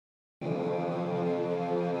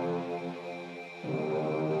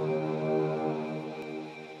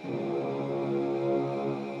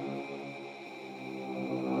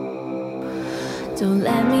Don't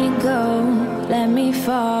let me go, let me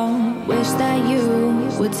fall. Wish that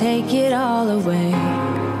you would take it all away.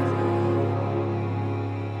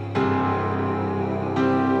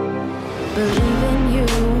 Believe in you,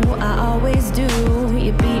 I always do.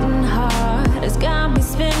 Your beating heart has got me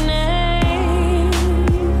spinning.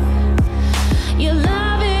 Your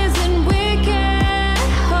love isn't wicked,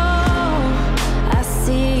 oh, I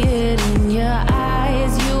see it in your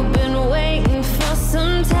eyes. You've been waiting for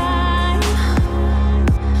some time.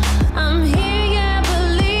 I'm here, yeah,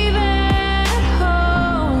 believe it,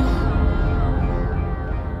 oh.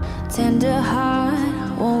 Tender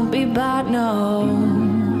heart won't be bought, no.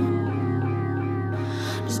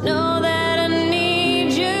 Just know that I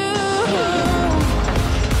need you.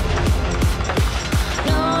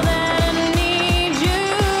 Know that I need you.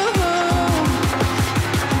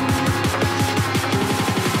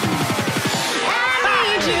 I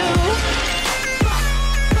need you.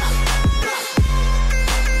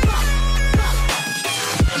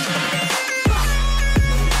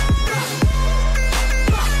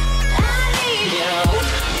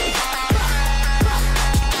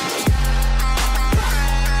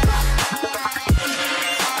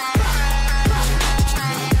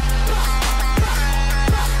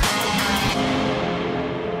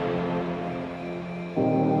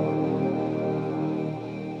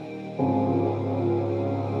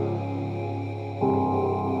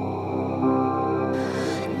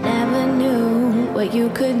 Never knew what you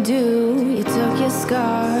could do. You took your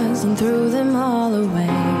scars and threw them all away.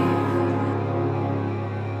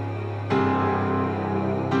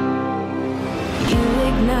 You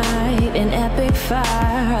ignite an epic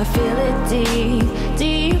fire. I feel it deep,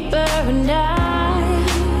 deeper, and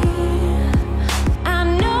I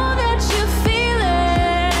know that you feel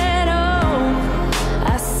it. Oh,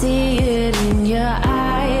 I see it in your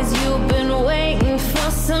eyes. You've been waiting for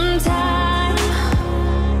some time.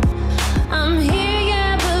 I'm here,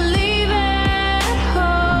 yeah, believe it,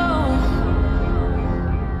 oh.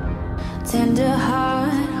 Tender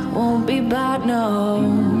heart won't be bought, no.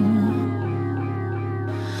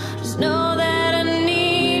 Just know that I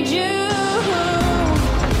need you.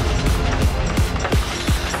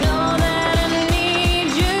 Know that I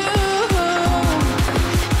need you.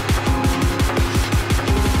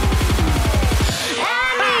 I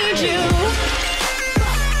need you.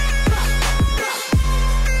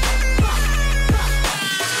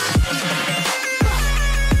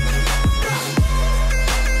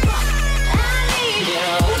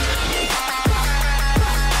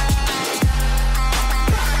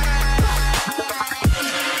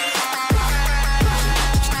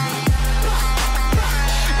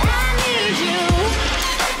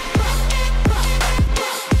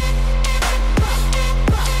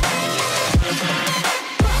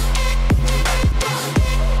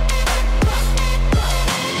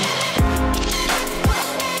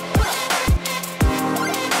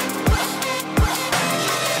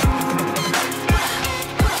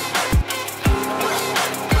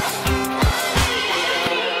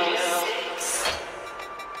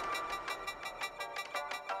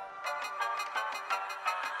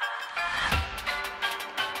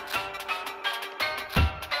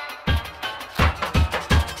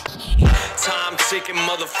 Chicken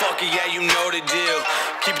motherfucker, yeah, you know the deal.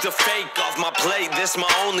 Keep the fake off my plate, this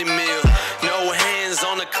my only meal. No hands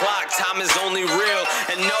on the clock, time is only real.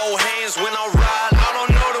 And no hands when I ride, I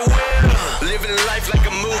don't know the will. Living life like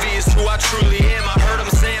a movie is who I truly am. I heard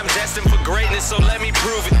them say I'm destined for greatness, so let me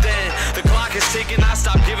prove it then. The clock is ticking, I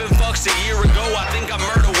stopped giving fucks a year ago. I think I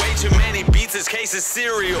murdered way too many beats, this case is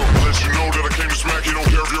serial. I'll let you know that I came to smack you, don't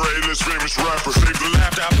care if you're a A-list famous rapper. Save the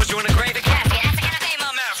laughter, I put you in a grade of cat. Yeah, that's the kind of name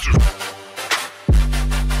I'm after.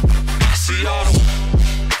 See all the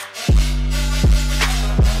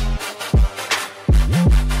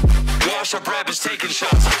wash up rappers taking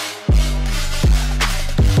shots.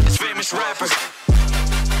 It's famous rappers.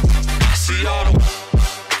 See all the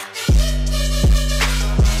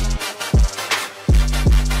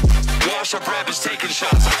wash up rappers taking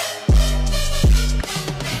shots.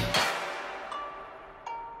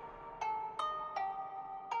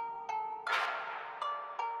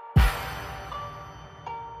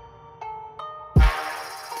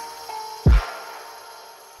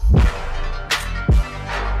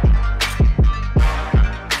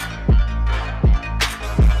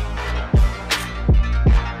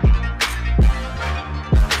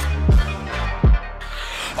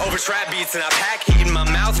 Trap beats and I pack heat in my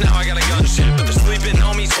mouth, now I got a gun shit. But they're sleeping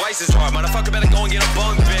on me twice as hard. Motherfucker better go and get a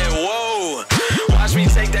bunk bed. Whoa, watch me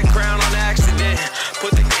take that crown on accident.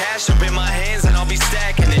 Put the cash up in my hands and I'll be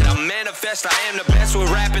stacking it. I'm manifest, I am the best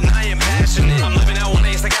with rapping, I am passionate. I'm living out 1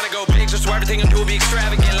 ace, I gotta go big just so everything everything I do be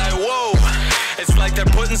extravagant, like whoa. It's like they're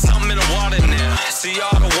putting something in the water now. See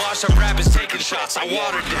all the wash up rappers taking shots, I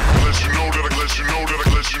watered down. Let you know that I let you know that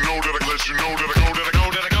I let you know that I let you know that I go that I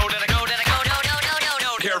go that I go that I go that I go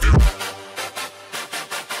no. Care if you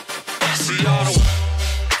see all the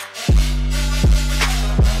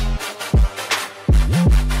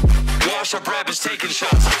wash up rappers taking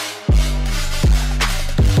shots.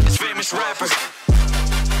 It's famous rappers.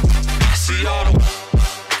 See all the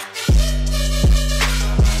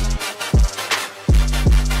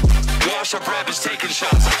wash up rappers taking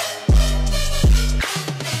shots.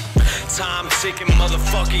 Time ticking,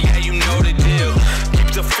 motherfucker, yeah, you know the deal.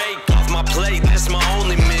 Keep the fake off my plate, that's my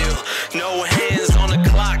only meal. No hands on the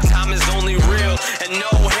clock, time is only real. And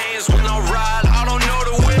no hands when I ride, I don't know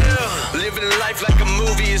the will. Living life like a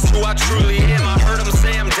movie is who I truly am. I heard them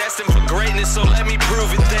say I'm destined for greatness, so let me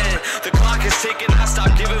prove it then. The clock is ticking, I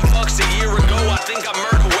stopped giving fucks a year ago. I think I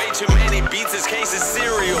murdered way too many beats, this case is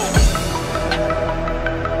serial.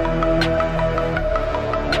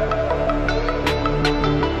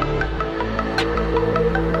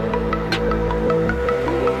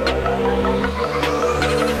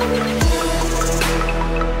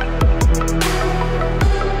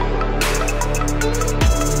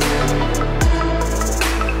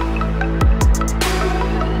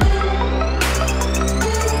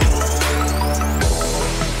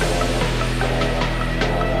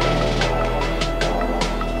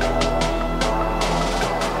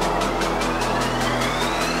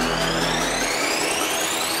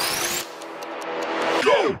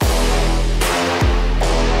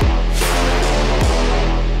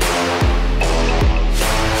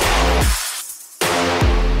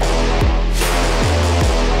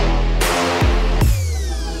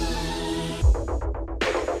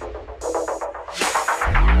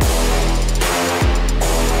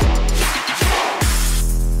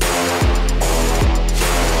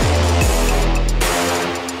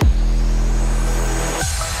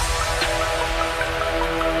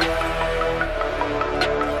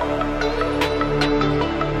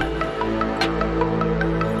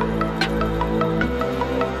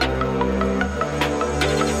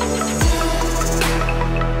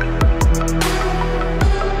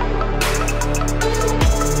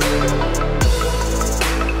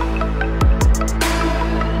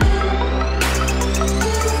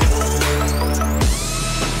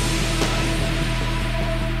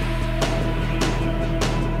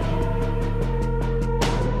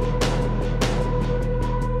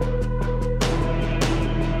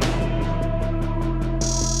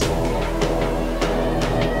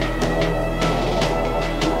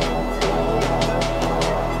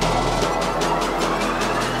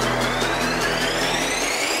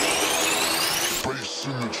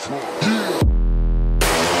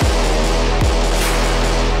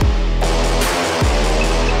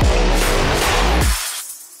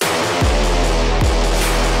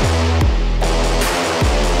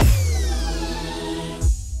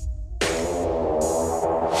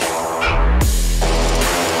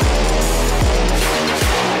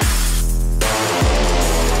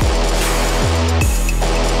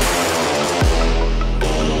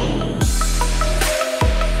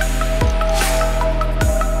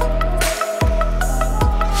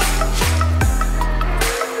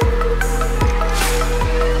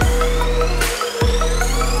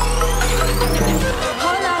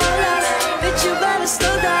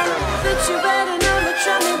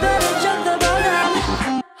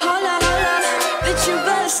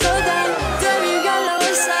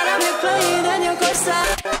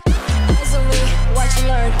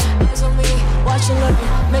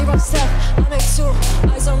 Make one step, I make two.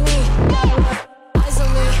 Eyes on me, eyes on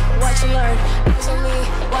me. Watch and learn. Eyes on me,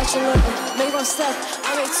 watch and learn. Make one step,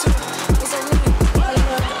 I make two. Eyes on me, watch and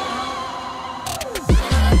learn.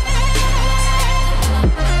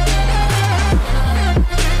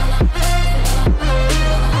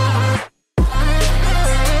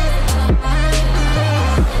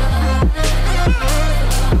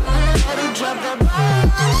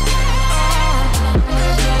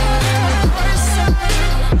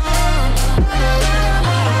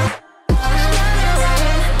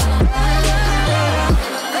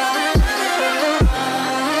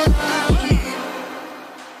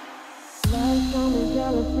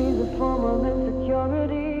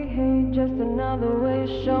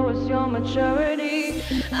 Maturity.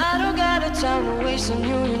 I don't got a time to waste on you,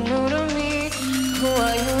 you're new to me. Who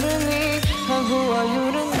are you to me? And who are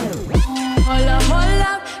you to me? Hold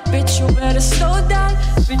up, bitch, you better slow down.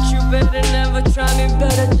 Bitch, you better never try me,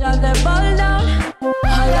 better drop that ball down.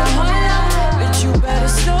 Hold up, bitch, you better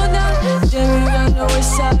slow down. Jamie, I know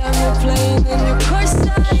it's out, I'm playing in your course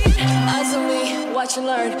side. Eyes on me. and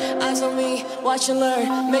learn. Eyes on me, watch and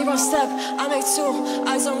learn. Make one step, I make two.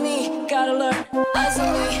 Eyes on me, gotta learn. Eyes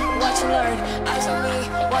on me, watch and learn. Eyes on me,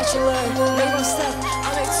 watch and learn. Make one step,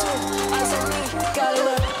 I make two. Eyes on me, gotta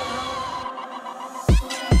learn.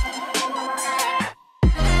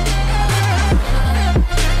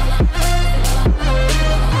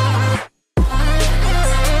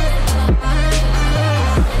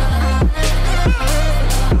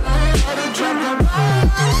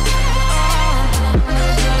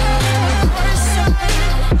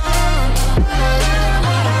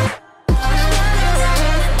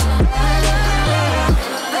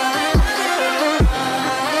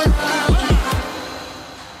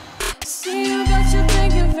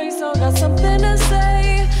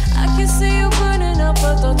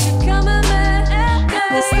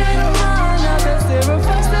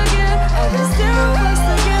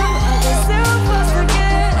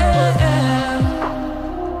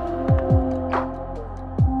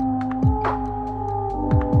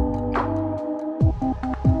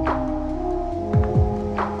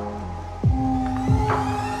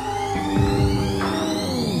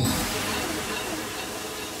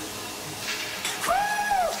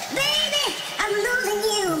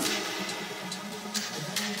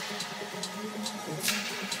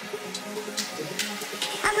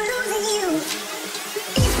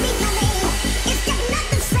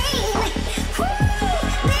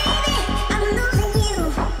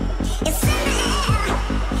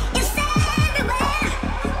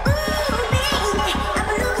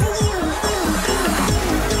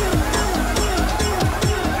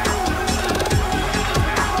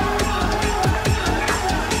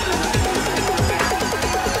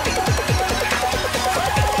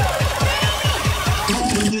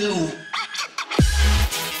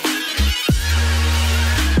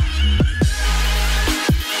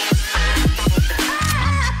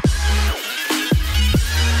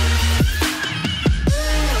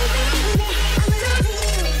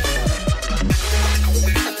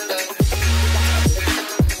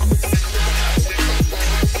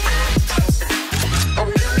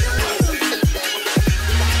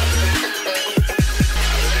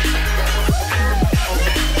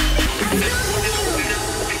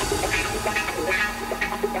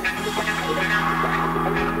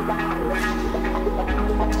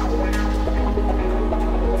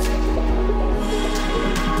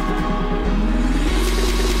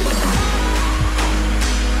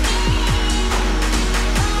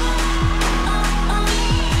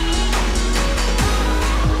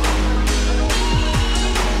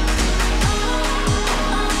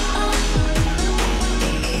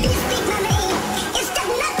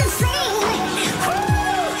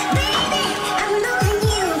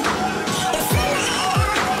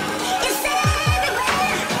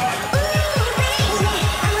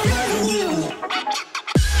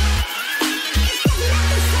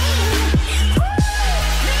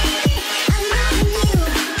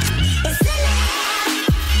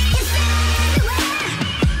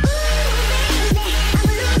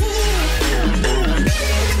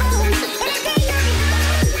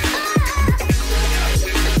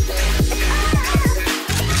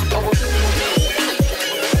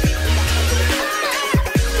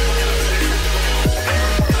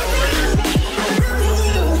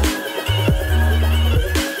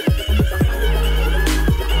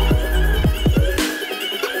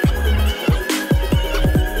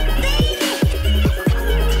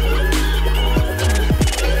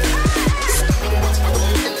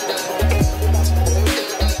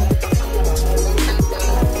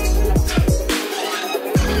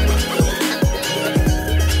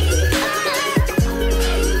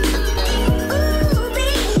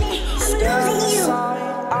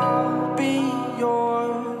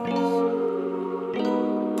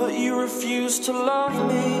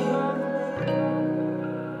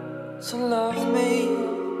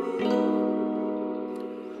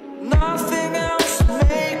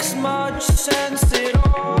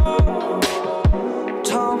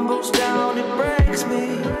 Break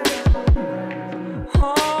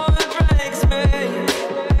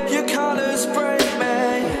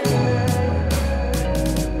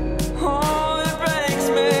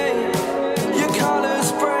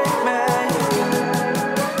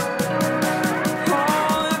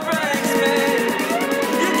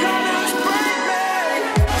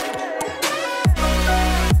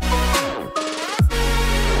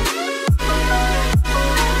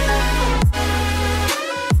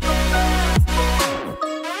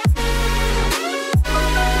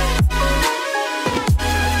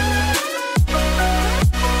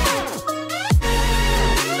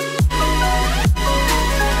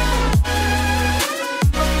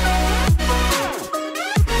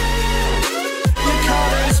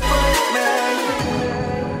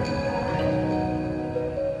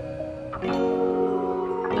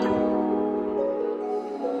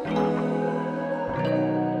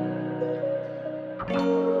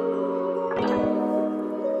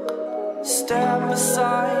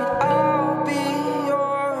decide I'll be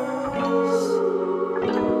yours.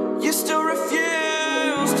 You still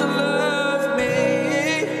refuse to love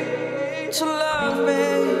me, to love me.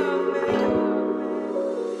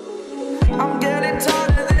 I'm getting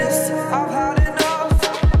tired of this, I've had enough.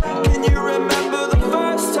 Can you remember the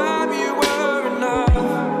first time you were enough?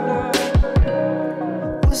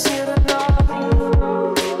 Was it enough?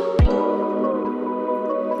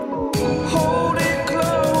 Hold it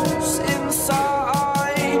close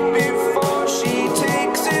inside before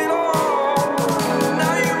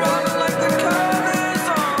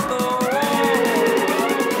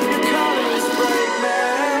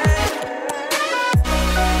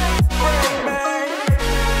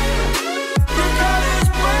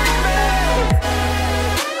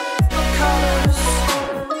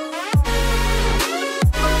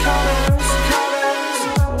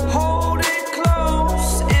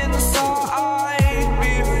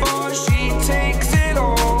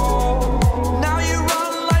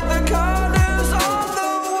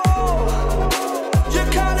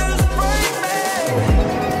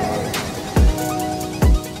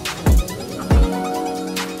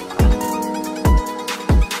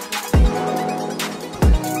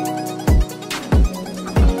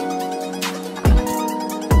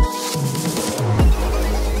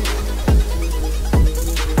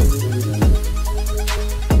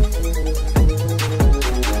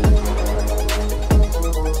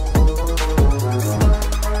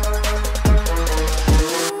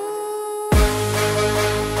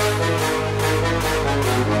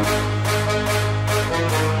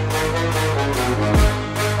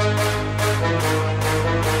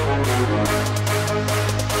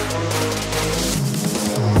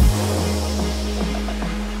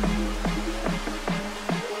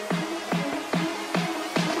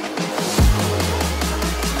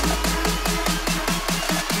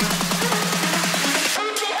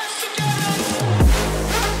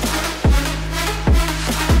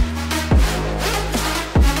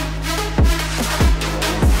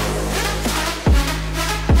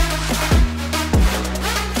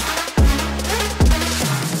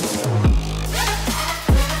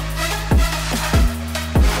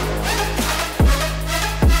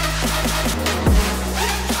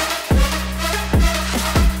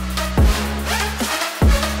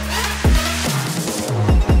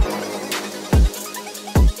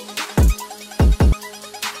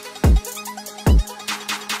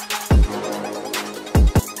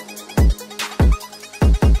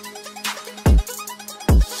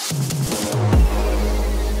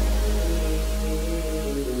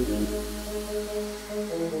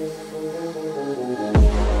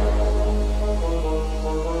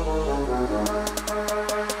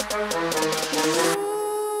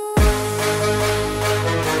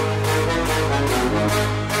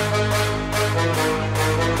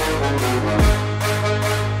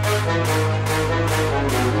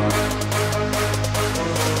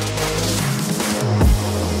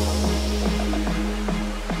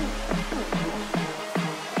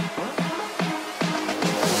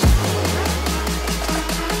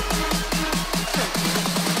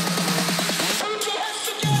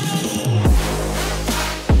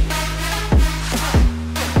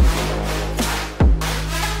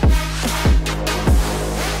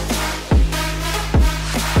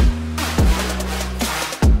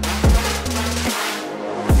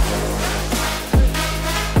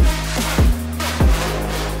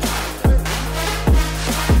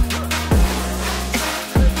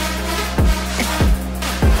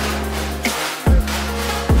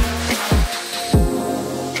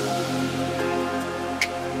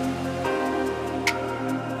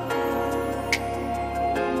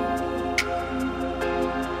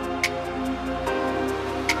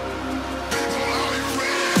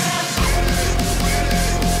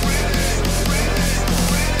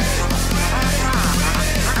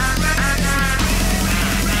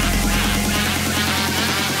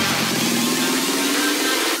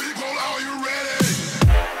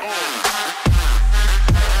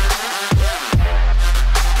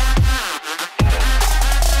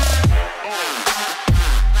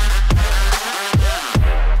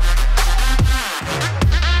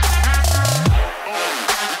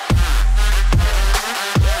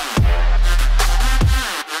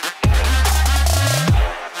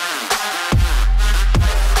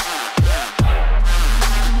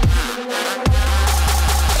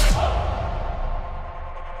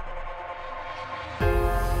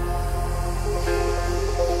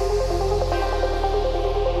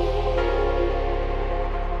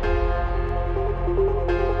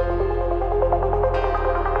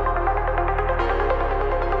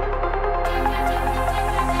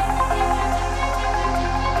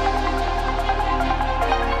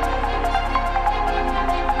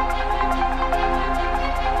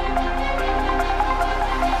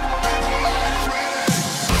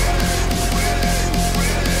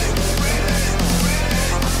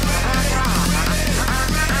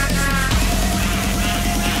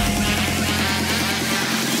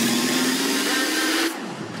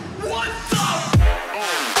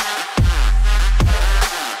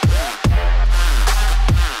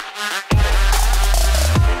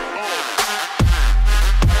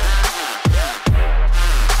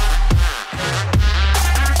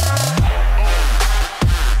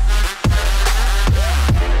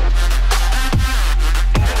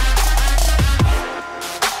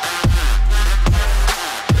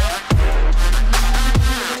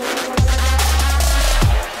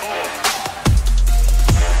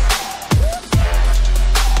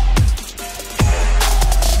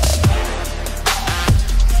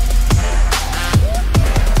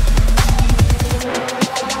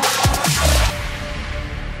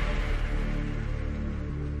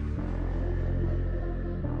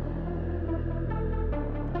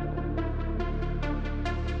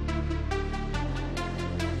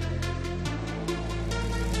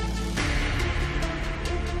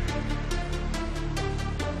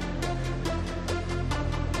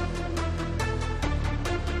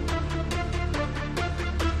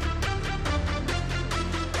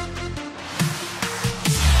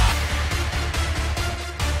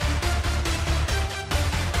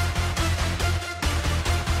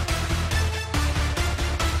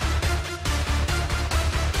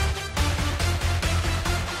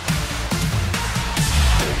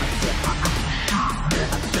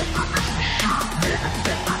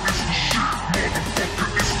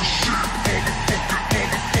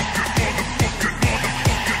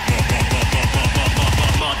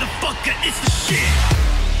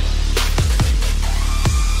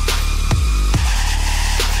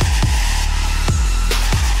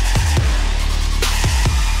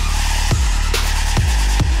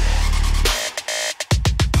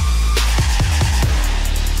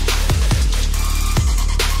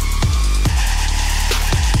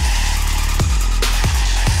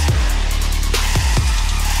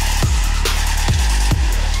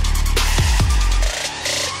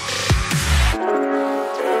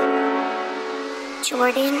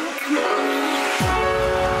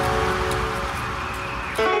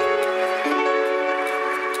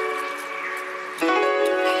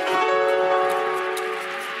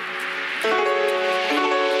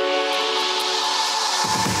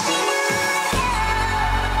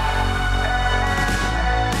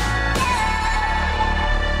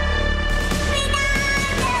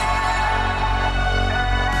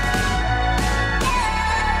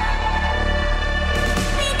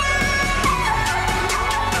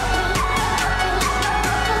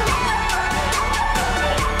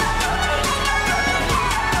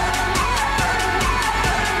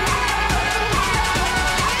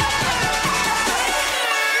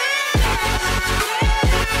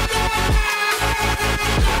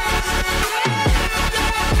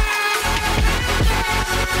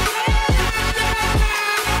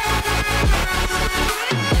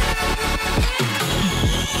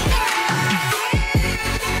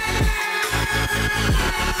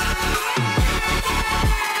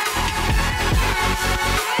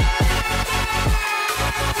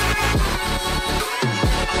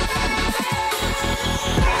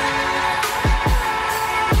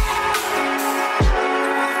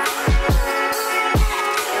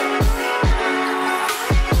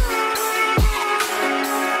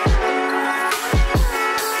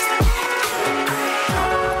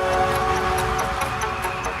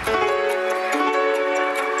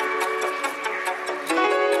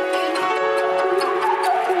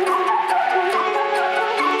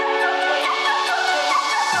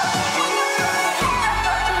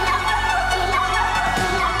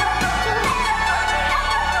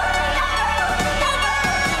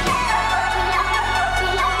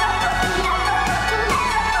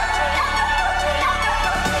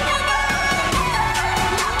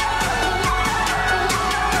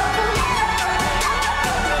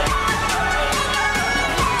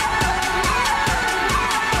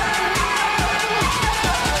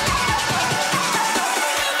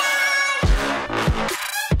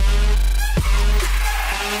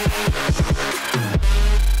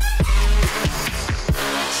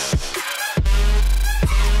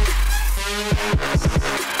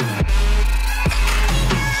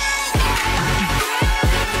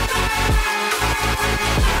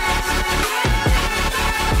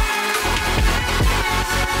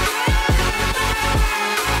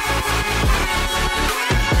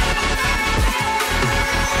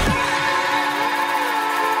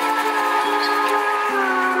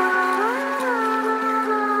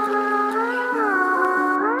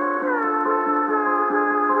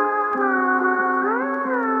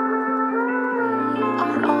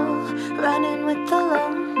running with the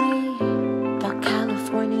lonely. Thought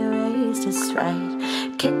California raised us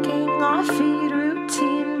right, kicking our feet,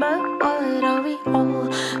 routine. But what are we all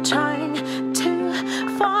trying to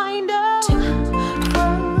find out? Two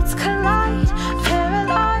worlds collide,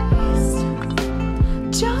 paralyzed,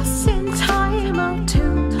 just in time. Oh,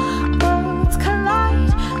 two worlds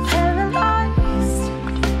collide, paralyzed,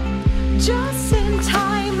 just in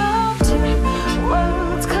time. Oh, two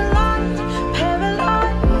worlds collide,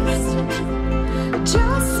 paralyzed,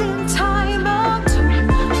 just in time. Oh, two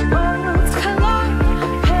worlds collide,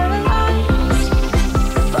 paralyzed,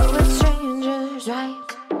 but we're strangers, right?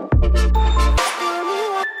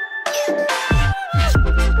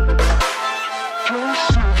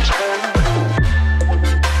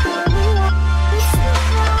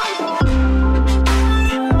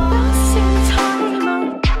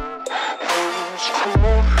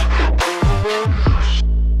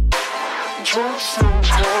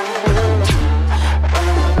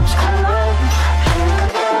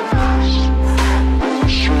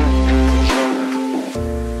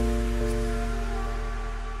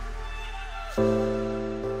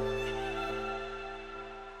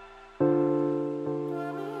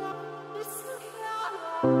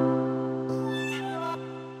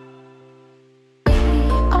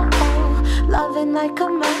 Loving like a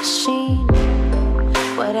machine.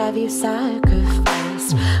 What have you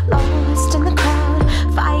sacrificed? Lost in the crowd,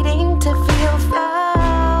 fighting to feel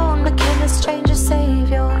found. But can a stranger save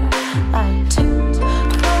your life? Two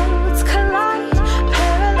roads collide,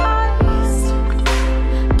 paralyzed,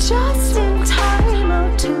 just in time. Oh,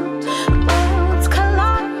 two roads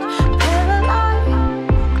collide, paralyzed,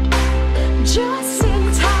 just in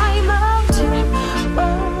time. Oh, two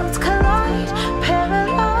roads collide,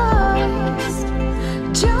 paralyzed,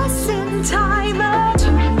 just in time. Oh,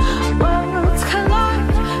 two worlds collide,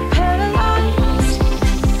 paralyzed,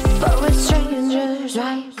 but we're strangers,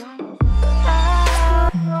 right?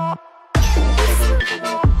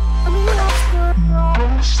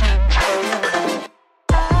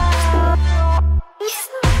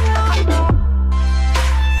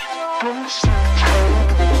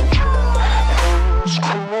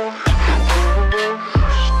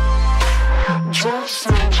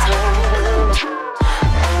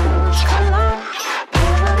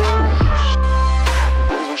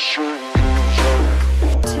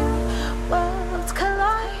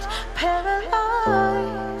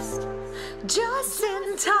 Just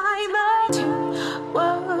in time. Oh, two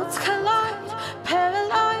worlds collide,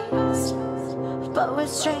 paralyzed, but we're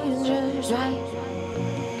strangers, right?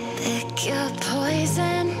 Pick your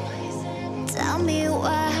poison. Tell me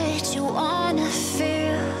what you wanna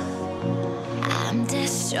feel. I'm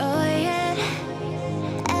destroying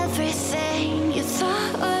everything you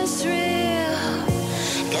thought was real.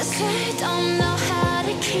 'Cause I don't know how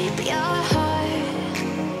to keep your heart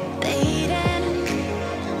beating,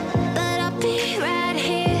 but I'll be right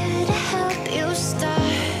here to help you start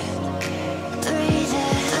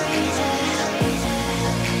breathing,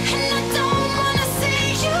 And I don't wanna see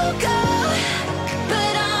you go,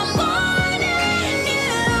 but I'm warning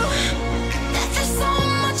you that there's so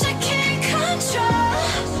much I can't control.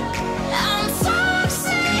 I'm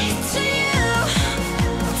toxic to you,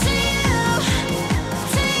 to you,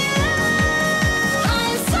 to you.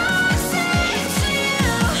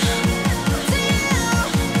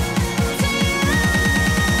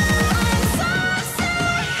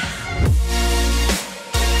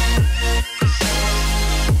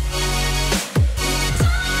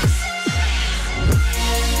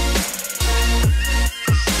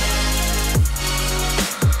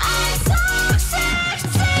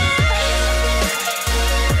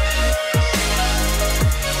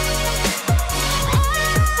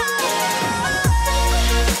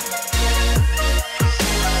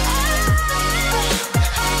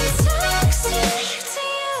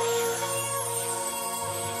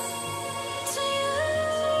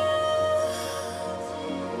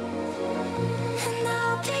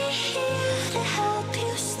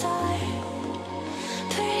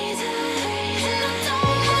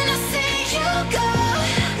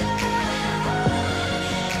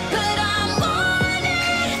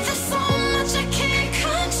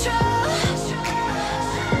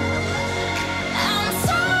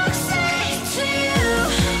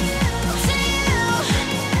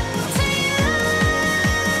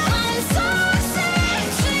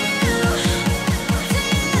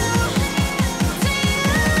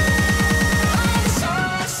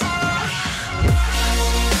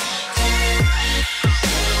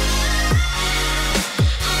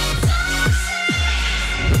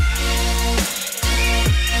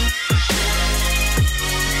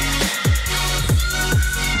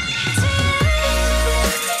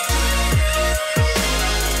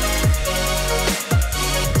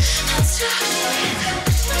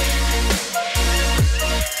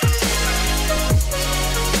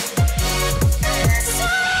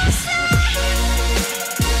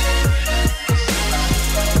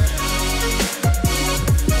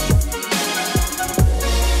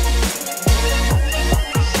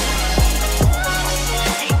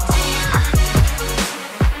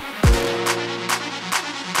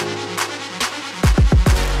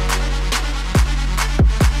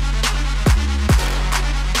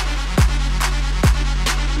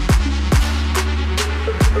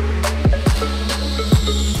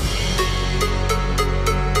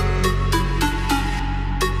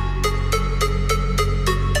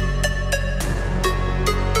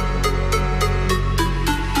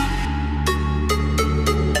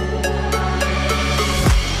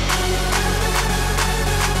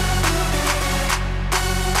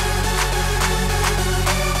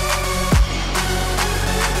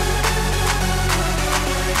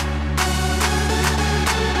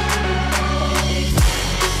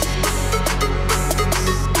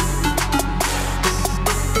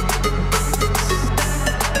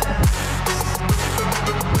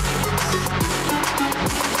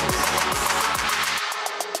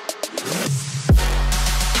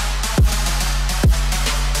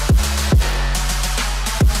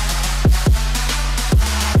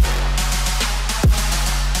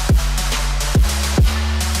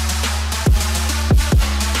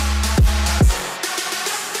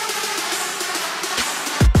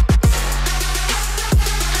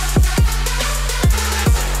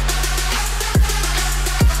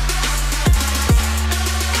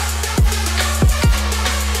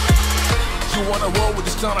 tryna roll with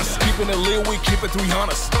the stunners. Keeping it lit, we keep it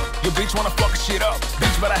 300s. Your bitch wanna fuck shit up.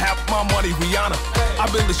 Bitch better have my money, Rihanna. I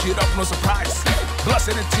build this shit up, no surprise. Blood,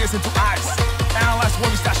 sweat, and tears into eyes. Analyze when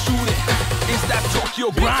we start shooting. It's that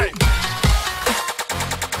Tokyo grind.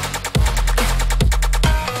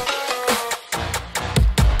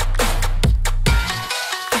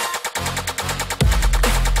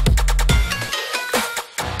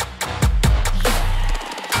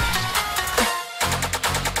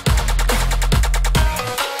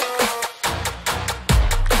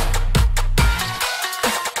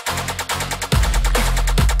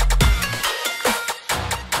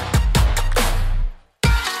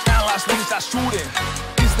 Shooting,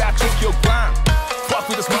 is that Tokyo grind? Fuck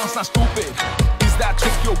with the smiles, not stupid. Is that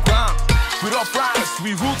Tokyo grind? We don't fries,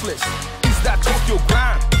 we ruthless. Is that Tokyo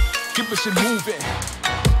grind? Keep the shit moving.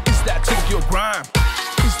 Is that Tokyo grind?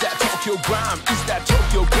 Is that Tokyo grind? Is that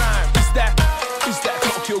Tokyo grind? Is that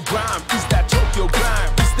Tokyo grind? Is that Tokyo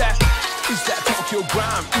grind? Is that Tokyo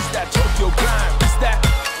grind? Is that Tokyo grind?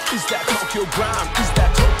 Is that Tokyo grind? Is that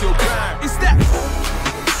Tokyo grind? Is that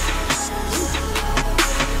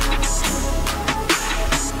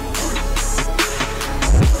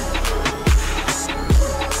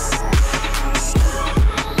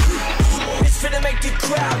make the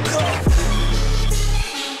crowd go.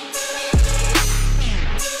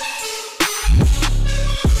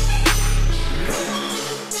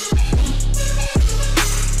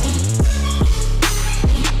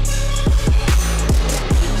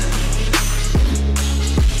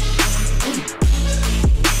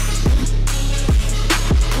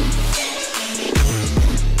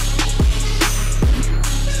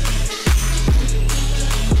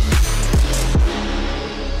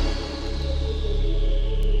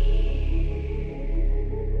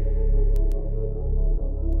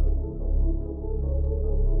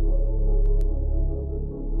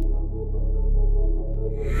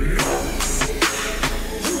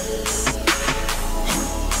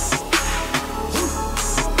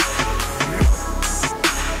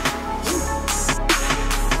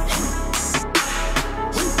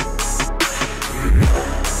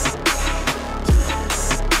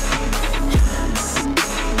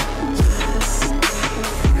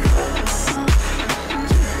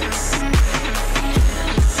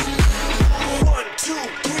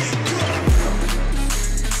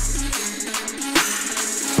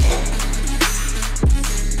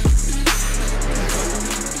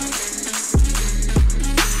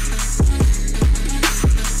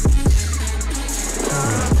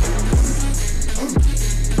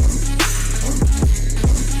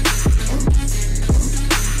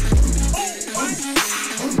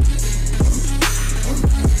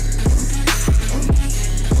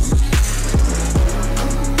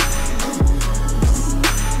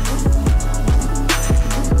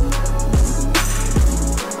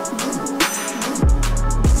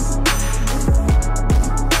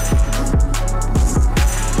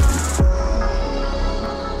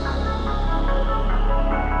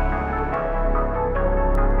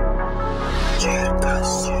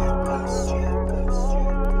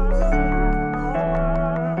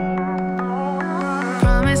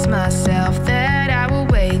 Promise myself that I will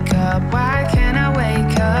wake up. Why can't I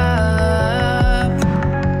wake up?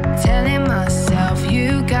 Telling myself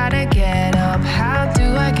you gotta get up. How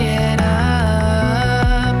do I get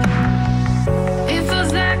up? It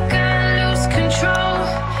feels like I lose control.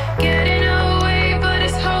 Getting away, but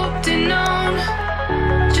it's hoped and known.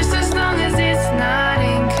 Just as long as it's not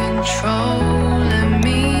in control of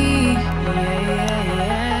me.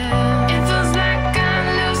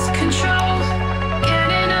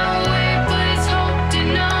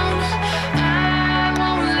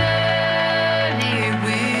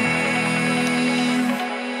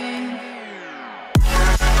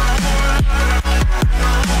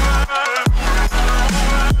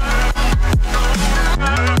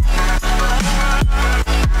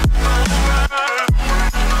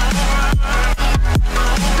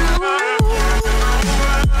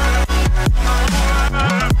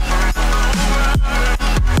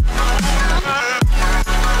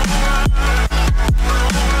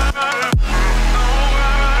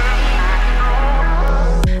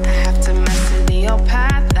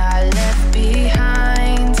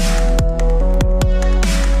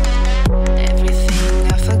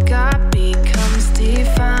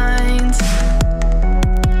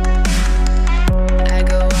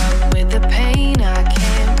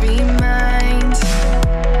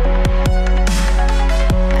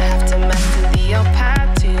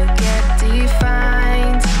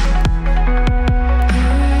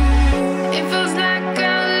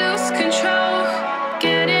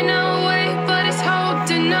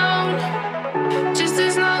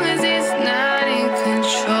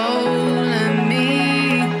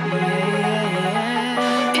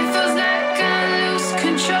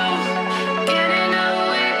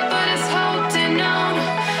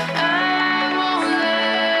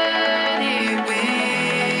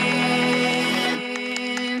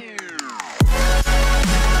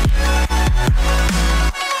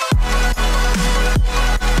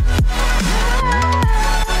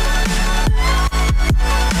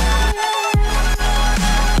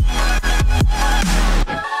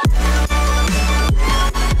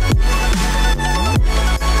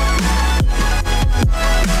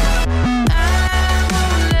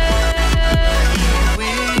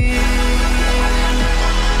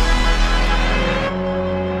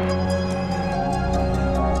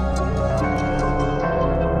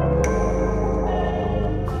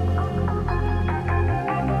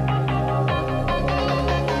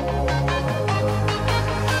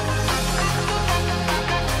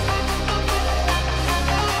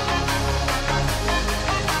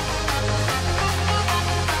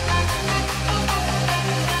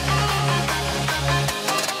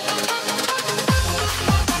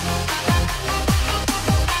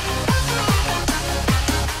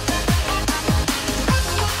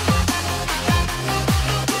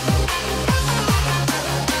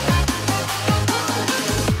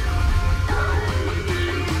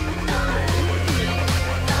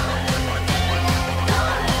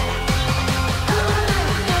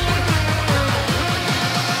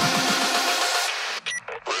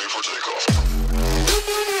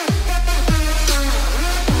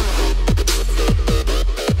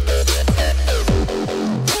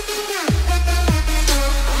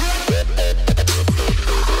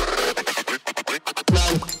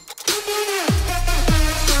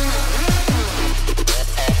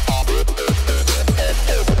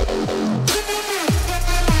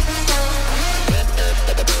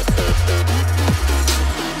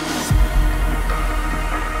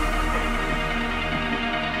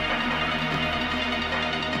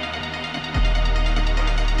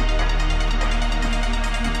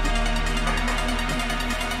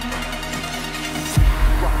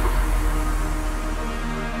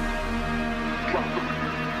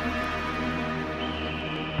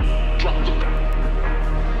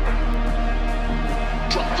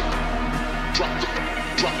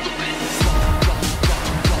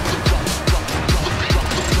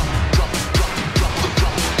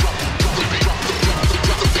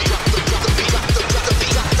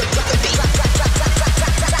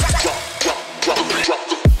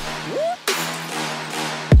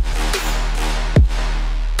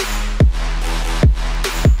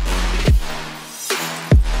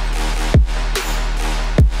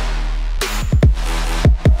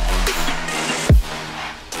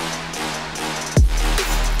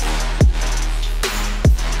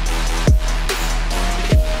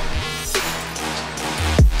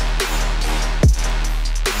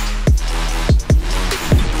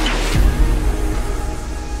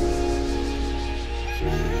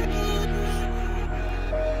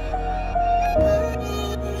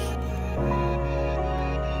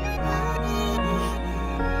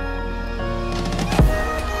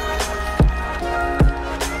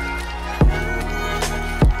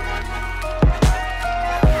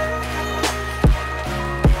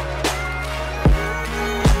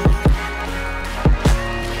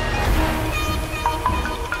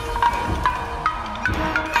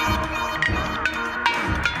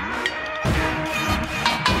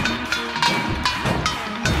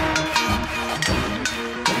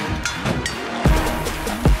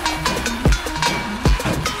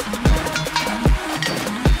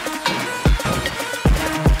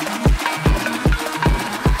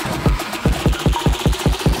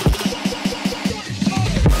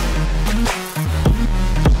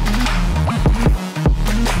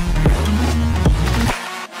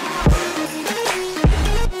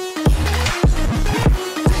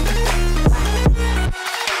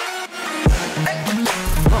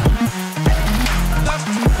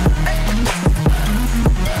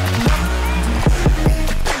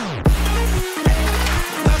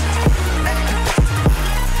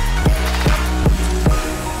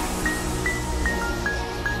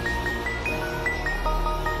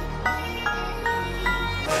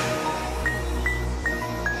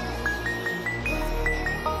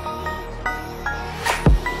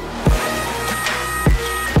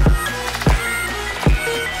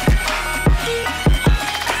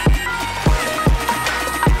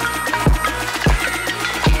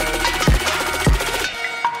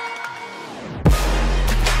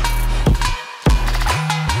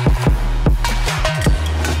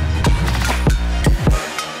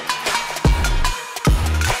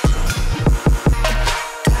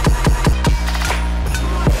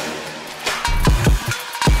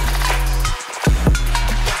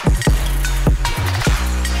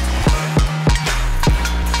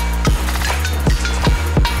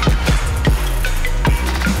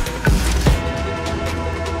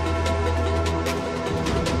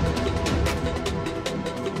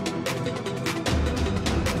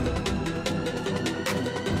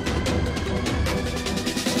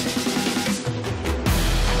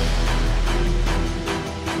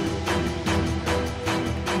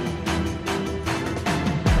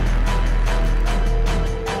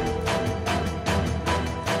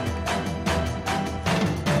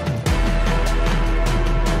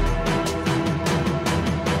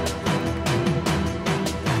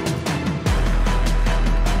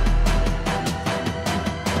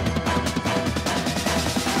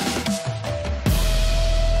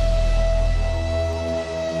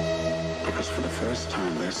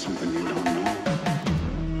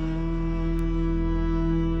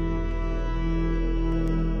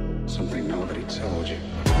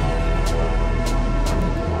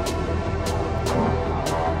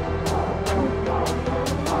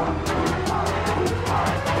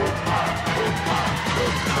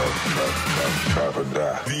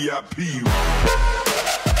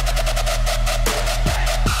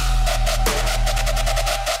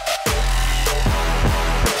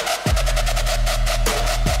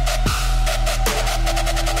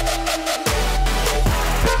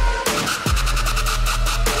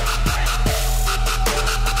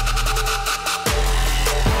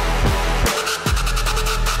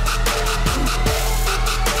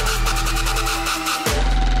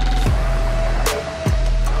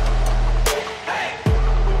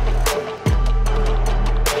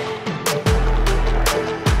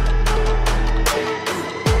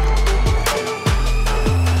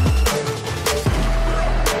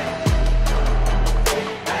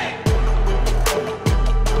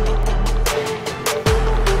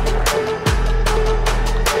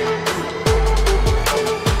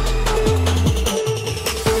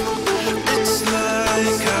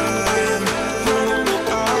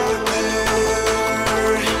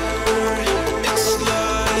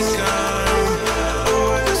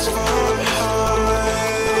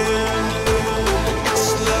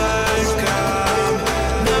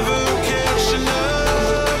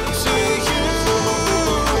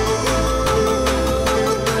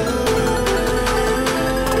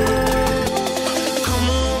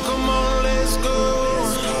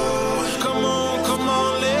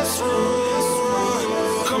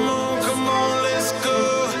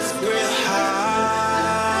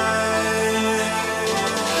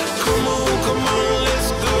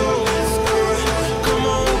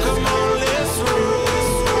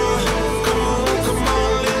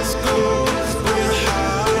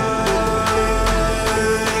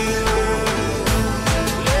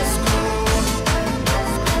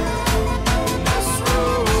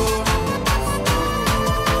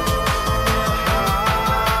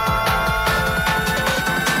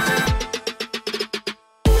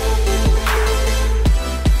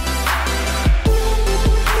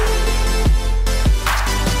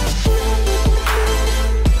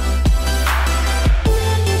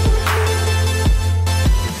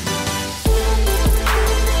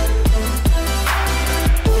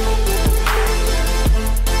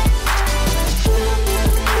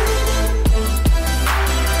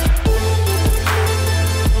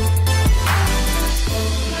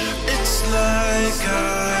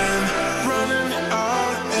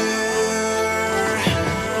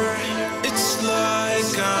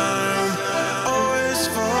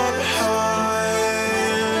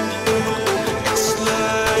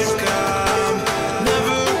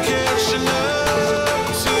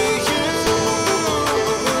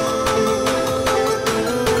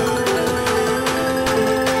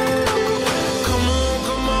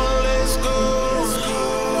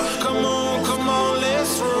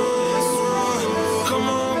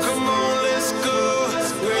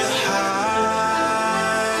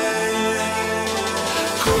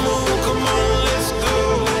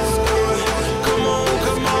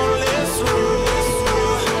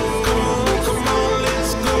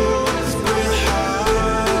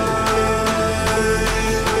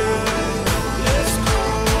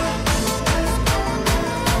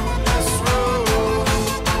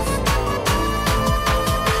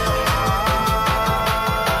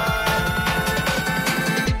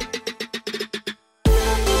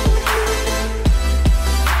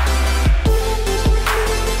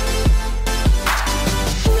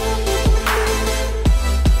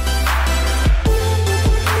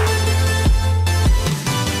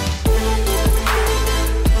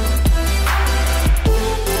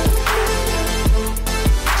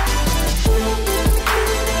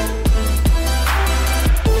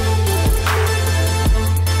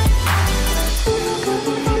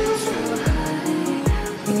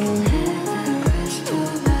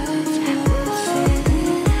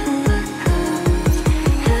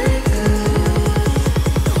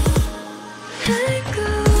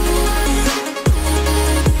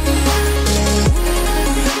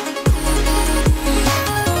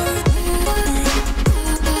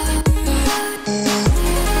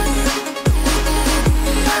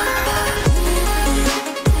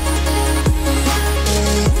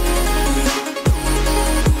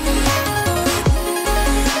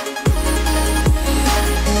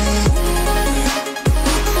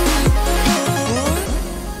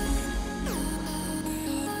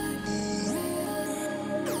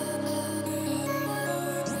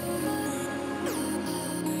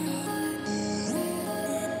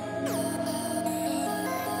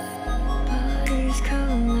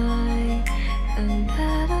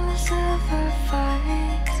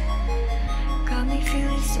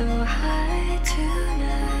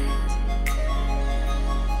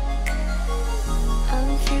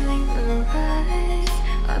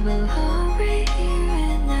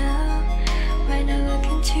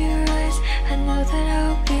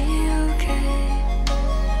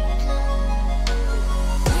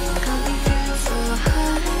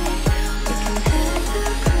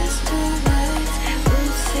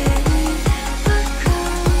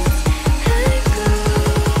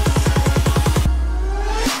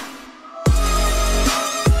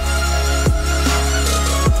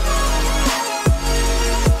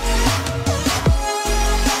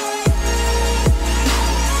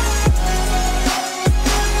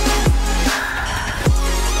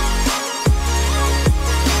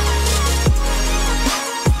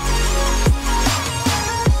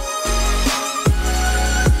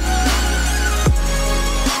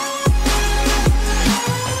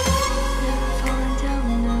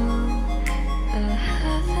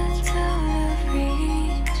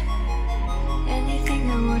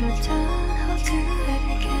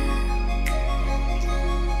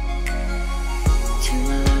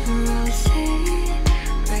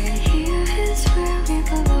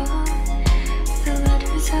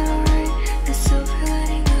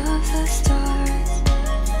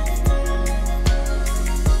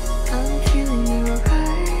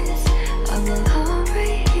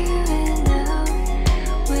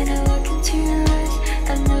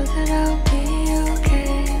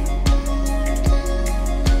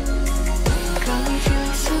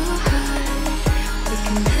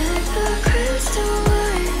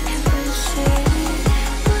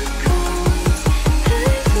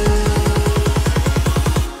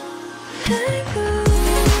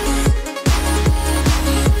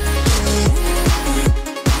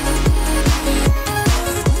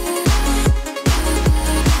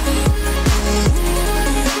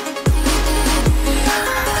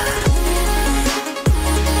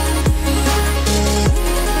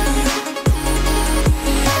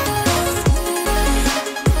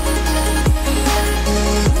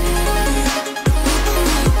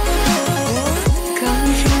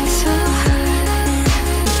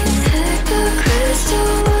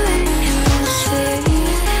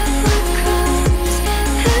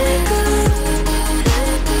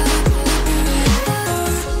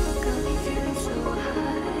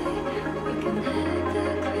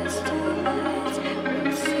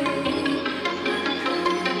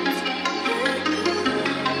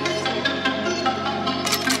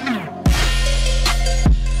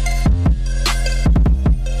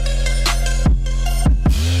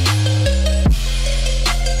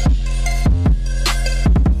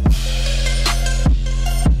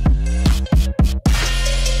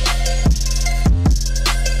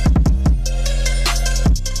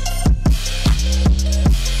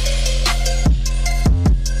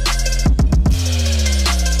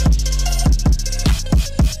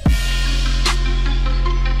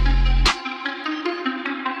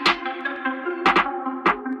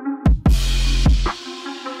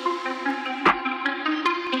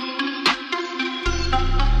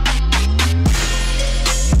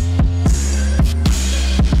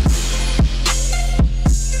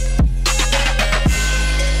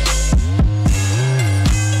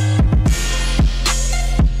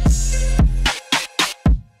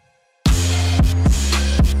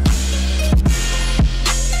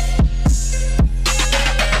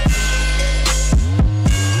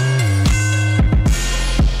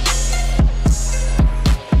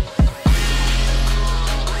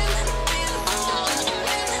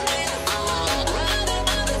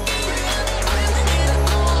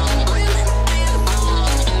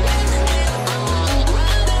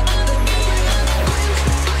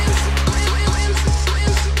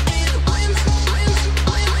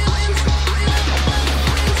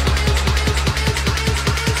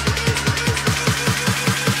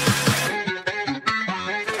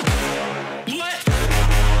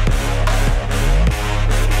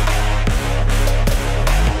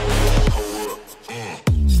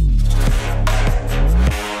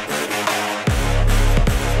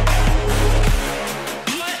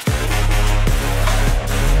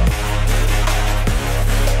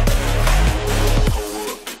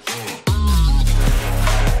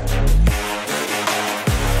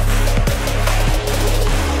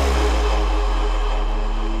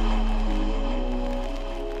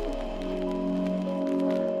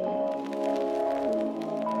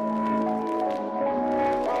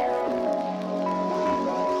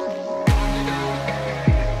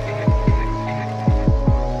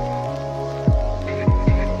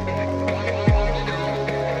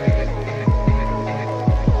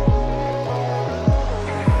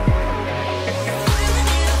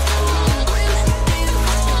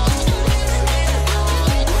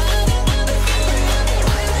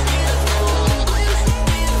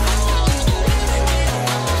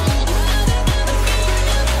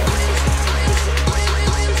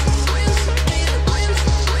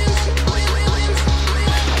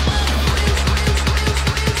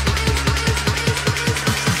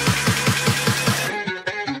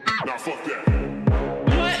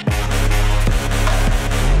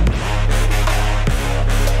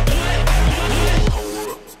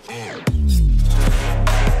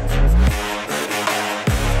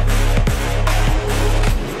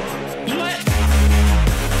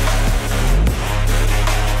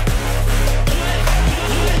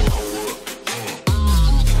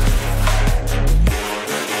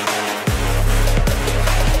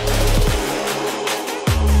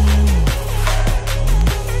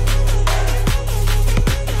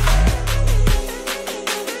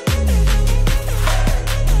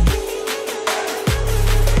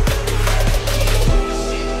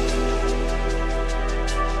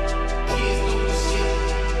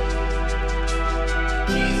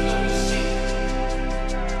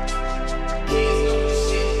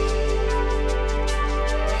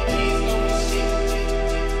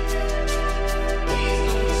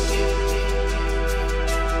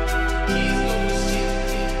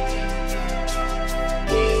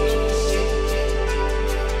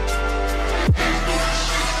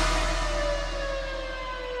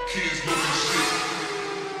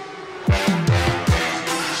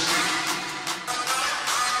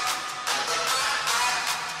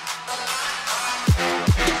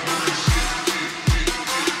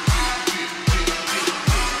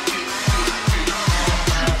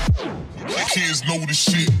 this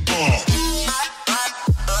shit.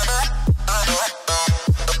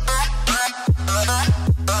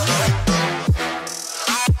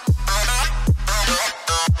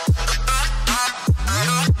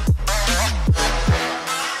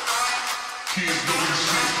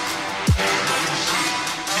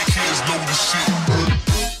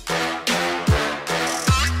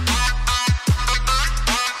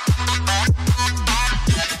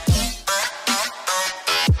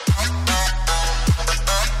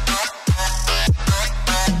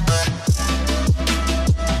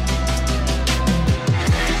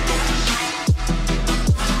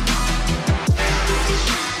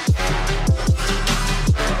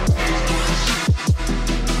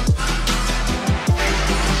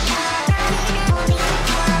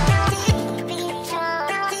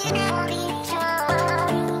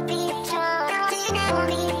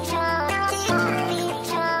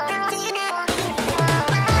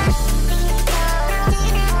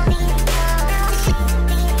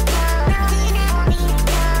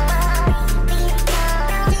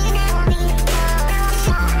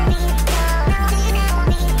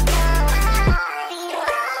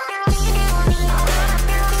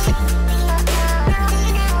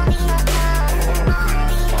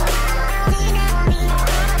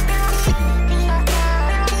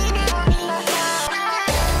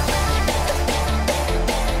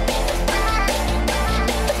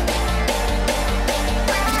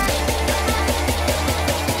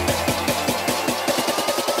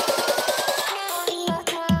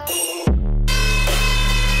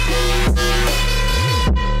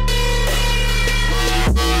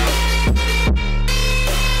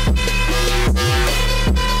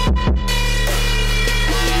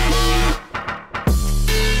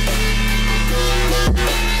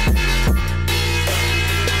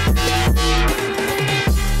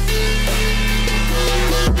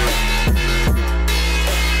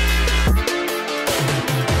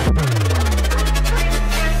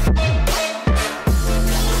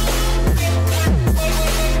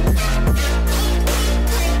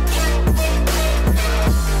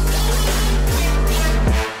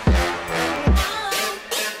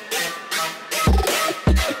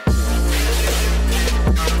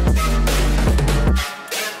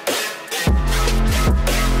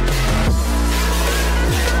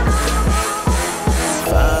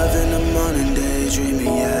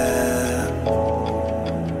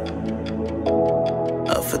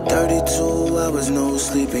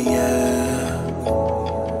 sleeping, yeah.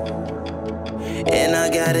 And I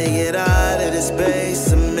gotta get out of this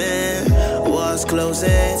basement. Walls closing,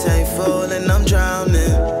 tank full and I'm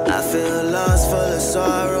drowning. I feel lost, full of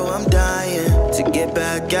sorrow, I'm dying. To get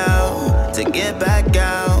back out, to get back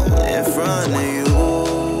out in front of you.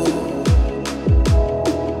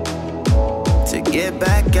 To get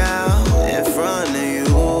back out in front of you.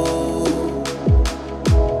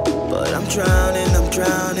 But I'm drowning, I'm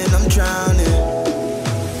drowning, I'm drowning.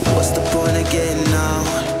 What's the point of getting out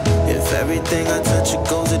if everything I touch it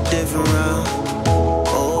goes a different route?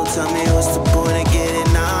 Oh, tell me what's the point of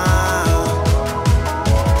getting out?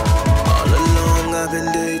 All along I've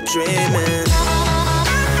been daydreaming.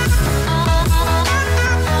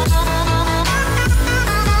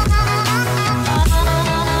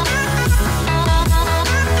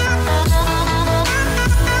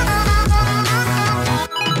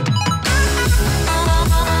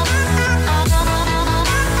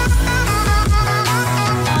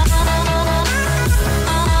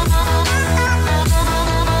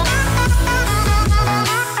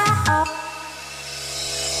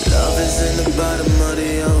 In the bottom of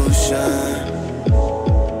the ocean,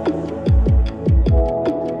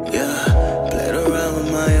 yeah, played around with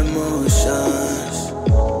my emotions.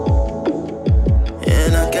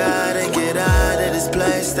 And I gotta get out of this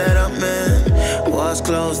place that I'm in. Walls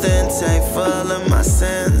closed and tank full of my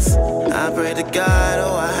sins. I pray to God,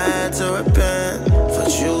 oh, I had to repent for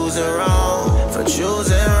choosing wrong, for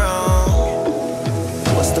choosing wrong.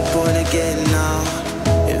 What's the point of getting out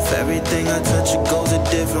if everything I touch it goes a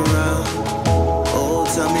different route? Oh,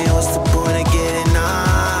 tell me what's the point of getting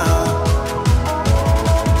out?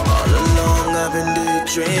 All along I've been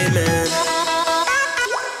daydreaming.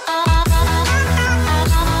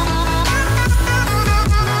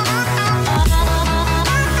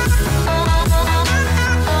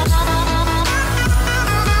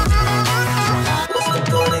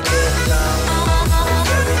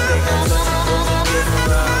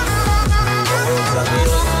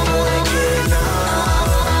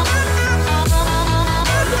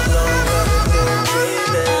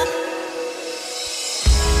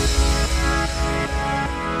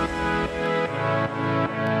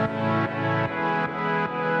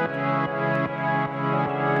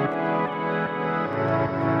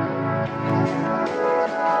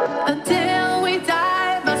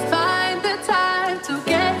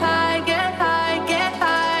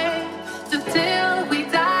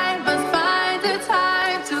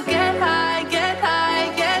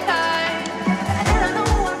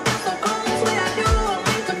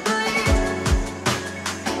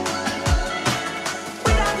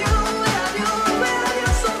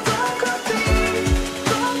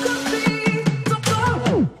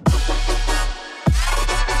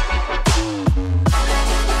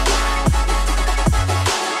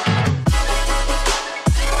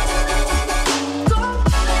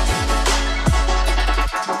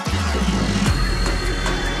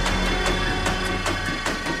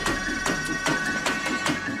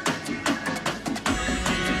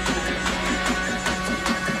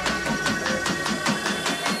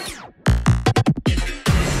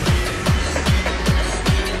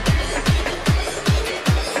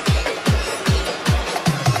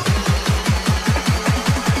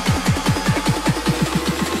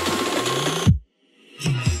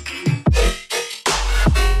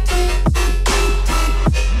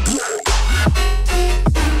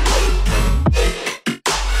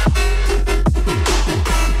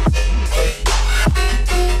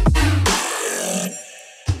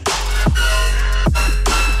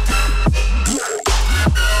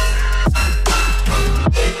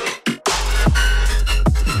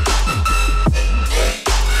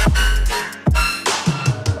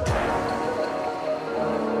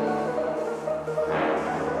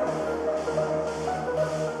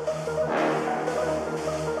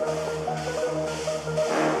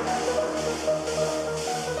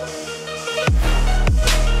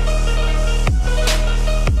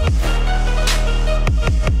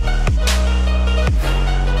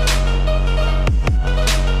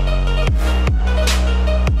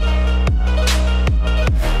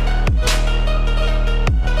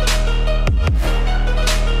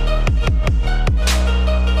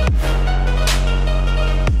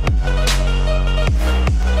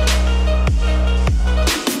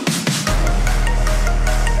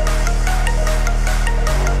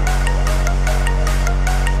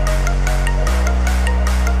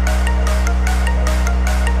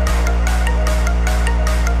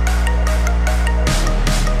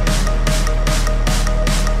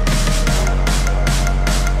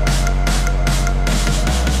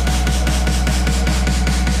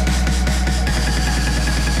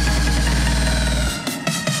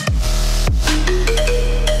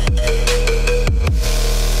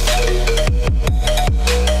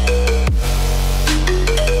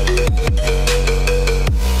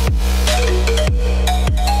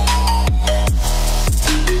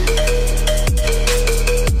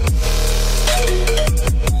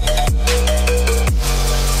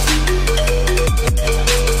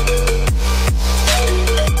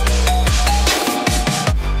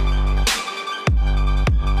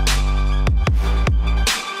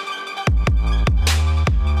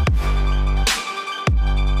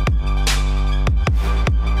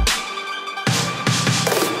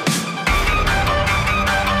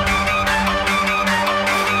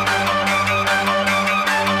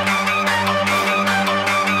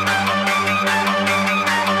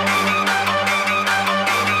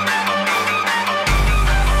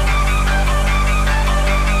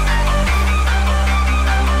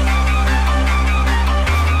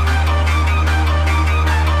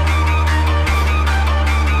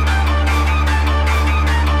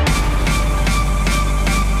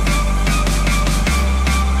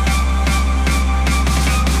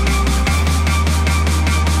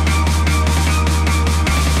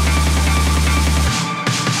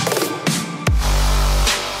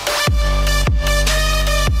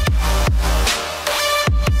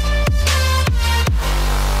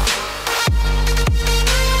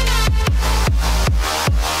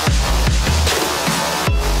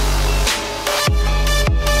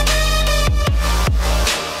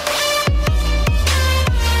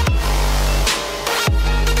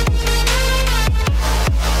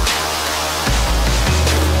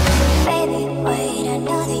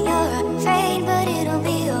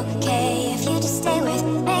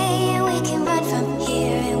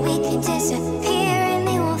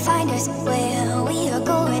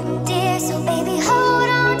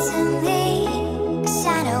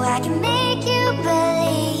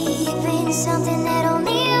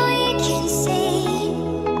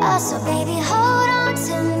 So baby, hold on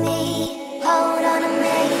to me, hold on to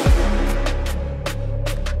me.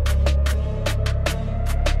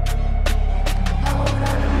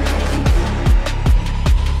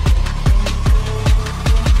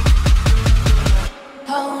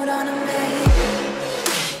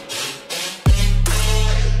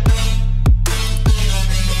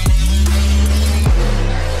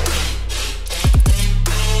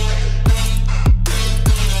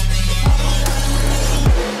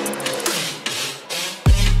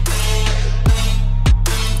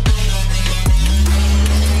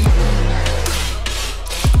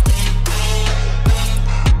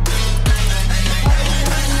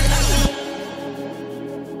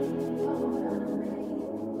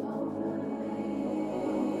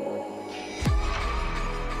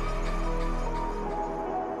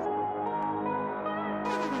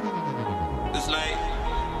 It's like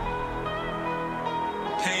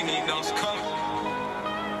pain ain't no coming.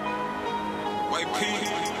 White pea,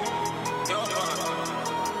 yo,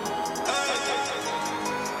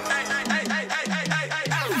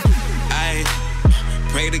 I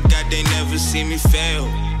pray to God they never see me fail.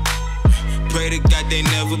 Pray to God they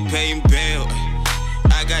never pay him bail.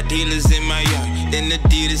 I got dealers in my yard, then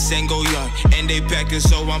Adidas and go yard, and they packing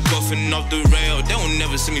so I'm puffing off the rail. They won't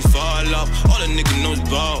never see me fall off. All the nigga knows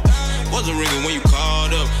ball. Wasn't ringing when you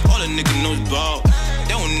called up. All the nigga knows ball.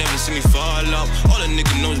 They won't never see me fall off. All the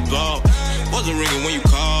nigga knows ball. Wasn't ringing when you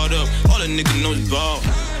called up. All the nigga knows ball.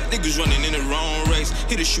 Niggas running in the wrong race,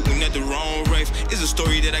 hit a shooting at the wrong rave. It's a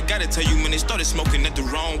story that I gotta tell you when they started smoking at the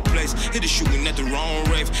wrong place. Hit a shooting at the wrong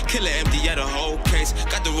rave, killer empty at a whole case.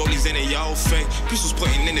 Got the rollies in their own face, pistols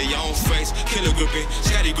pointing in their own face. Killer gripping,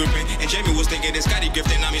 Scotty gripping, and Jamie was thinking that Scotty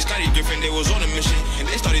Griffin. I mean Scotty Griffin, they was on a mission, and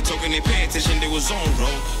they started talking, they paying attention, they was on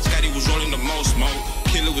roll. Scotty was rolling the most smoke,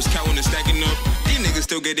 killer was counting and stacking up. These niggas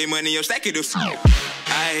still get their money up, stack it up.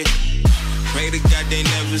 I pray to God they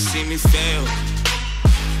never see me fail.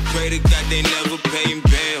 Pray to God they never pay him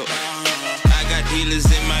bail. I got dealers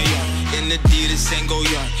in my yard, in Adidas and go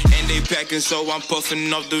yard, and they packing so I'm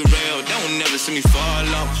puffing off the rail. They won't never see me fall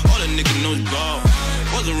off. All the nigga knows ball.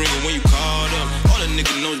 Wasn't ringing when you called up. All the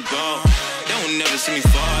nigga knows ball. They won't never see me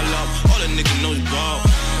fall off. All the nigga knows ball.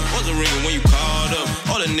 Wasn't ringing when you called up.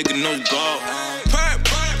 All the nigga knows ball. Perp,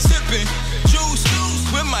 sipping juice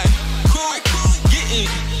with my crew,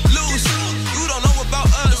 getting loose. You don't know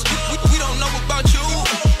about us, we don't know about you.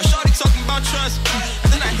 Talking about trust, and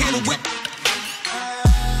then I hit a whip.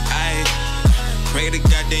 I pray to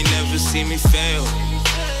God they never see me fail.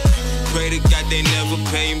 Pray to God they never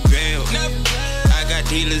pay him bail. I got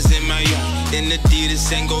dealers in my yard, in Adidas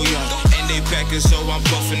and go yard, and they packing so I'm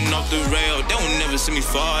puffing off the rail. They won't never see me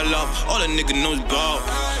fall off. All the nigga knows ball.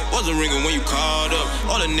 Wasn't ringing when you called up.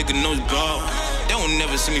 All the nigga knows ball. They won't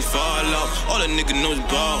never see me fall off. All the nigga knows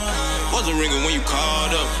ball. Wasn't ringing when you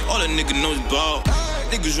called up. All the nigga knows ball.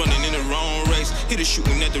 Niggas running in the wrong race, hit a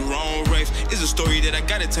shooting at the wrong rave. It's a story that I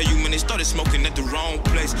gotta tell you when they started smoking at the wrong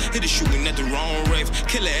place. Hit a shooting at the wrong rave,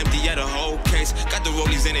 killer empty at a whole case. Got the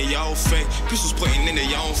rollies in their own face, pistols pointing in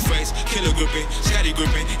their own face. Killer gripping, Scotty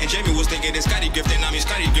gripping, and Jamie was thinking that Scotty Griffin. I mean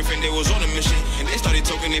Scotty Griffin, they was on a mission, and they started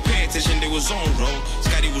talking, they paying attention, they was on roll.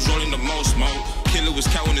 Scotty was rolling the most smoke, killer was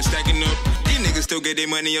counting and stacking up. These niggas still get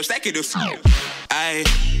their money up, stack it up. I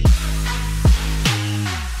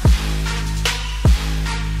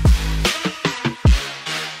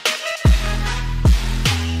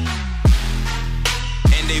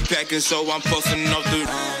packing so I'm puffing off the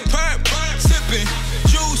perp, sipping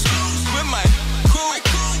juice with my crew,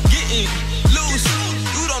 getting loose.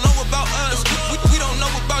 You don't know about us, we don't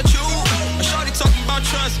know about you. A shorty talking about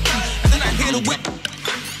trust, and then I hit a whip.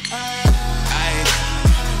 I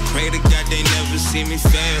pray to God they never see me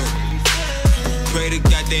fail. Pray to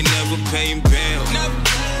God they never pay him bail.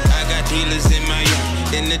 I got dealers in my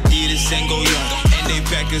yard, in Adidas and go yard, and they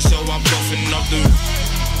packing so I'm puffing off the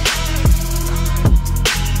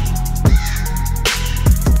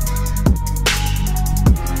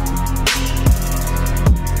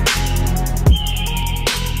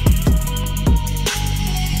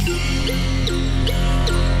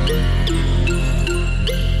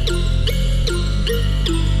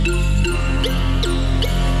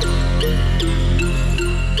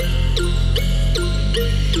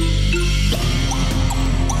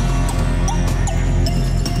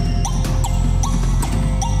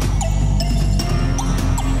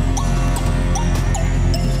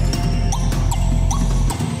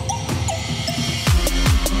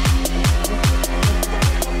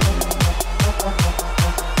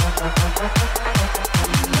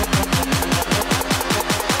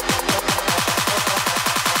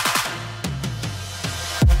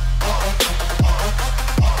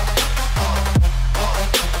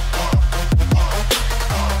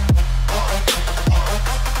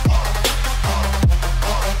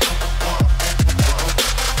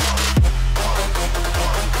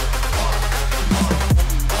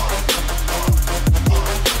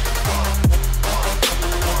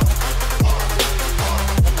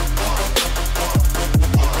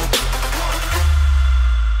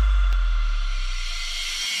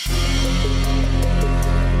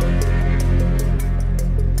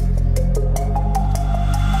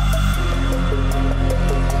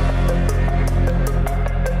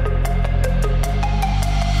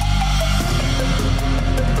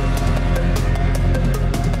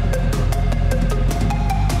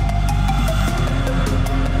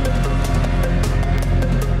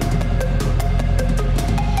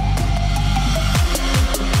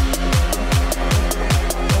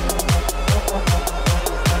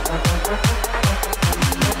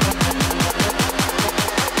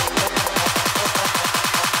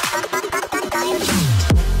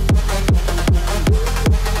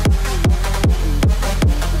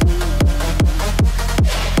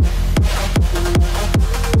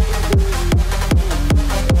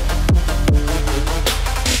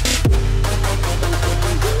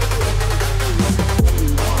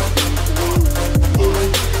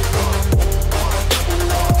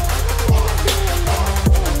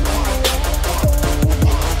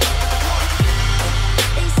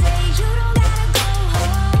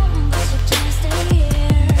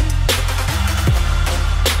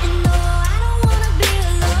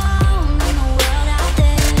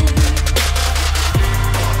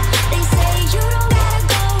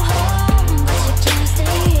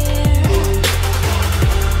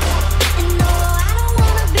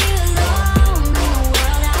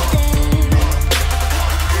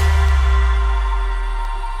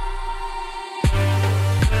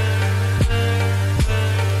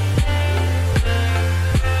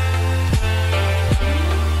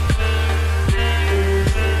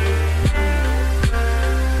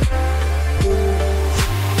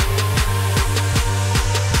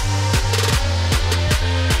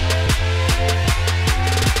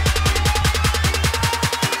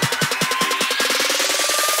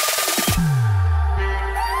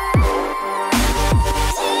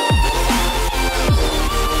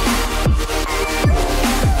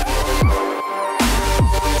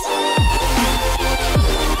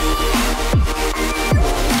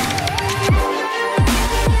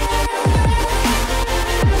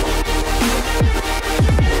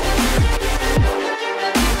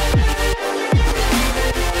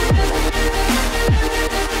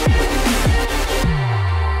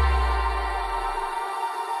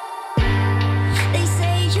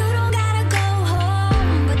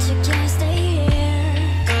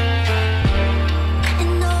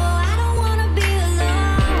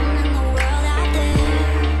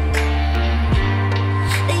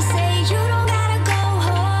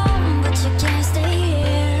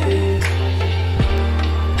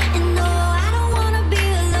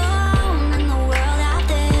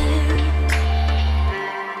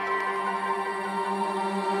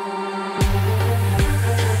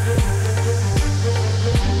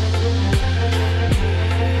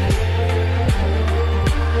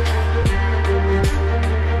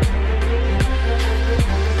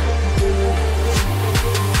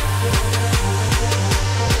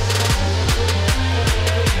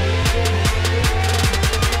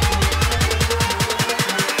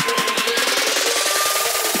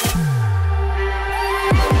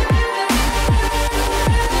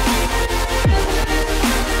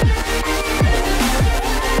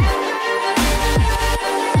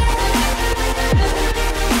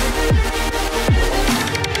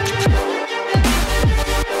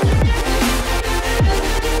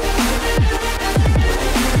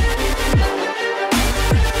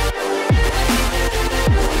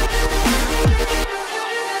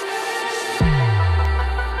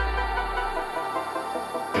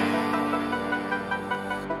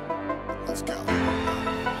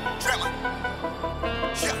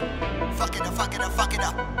fuck it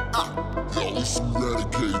up. Yo, it's some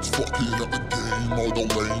renegades fucking up the game. All the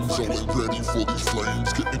lanes, all ain't ready for these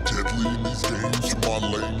flames. Getting deadly in these games. You're my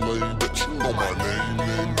lane, but you know my name,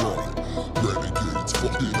 run it. Renegades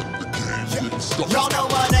fucking up the game. Getting stuck. Y'all know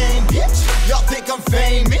my name, bitch. Y'all think I'm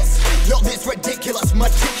famous. Yo, this ridiculous,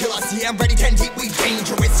 meticulous. Yeah, I'm ready, 10 deep, we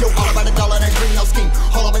dangerous. Yo, all about a dollar and a green, no scheme.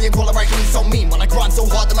 All over you, right me so mean. When I grind so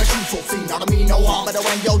hard that my shoes full seem. Not to me, no harm, but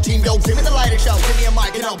when yo team, yo, give me the lighter show. Give me a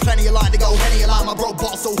mic, you know, plenty of line to go. Any line, my bro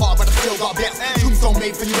ball so hard, but I still got best. Tombstone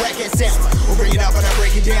made for you, black ass sound. We'll bring it out, but I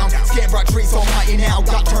break it down. Scan brought trees so mighty now.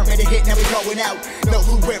 Got turned made a hit, now we going out. No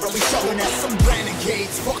who, where are we showing out? Some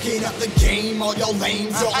renegades fucking up the game. All your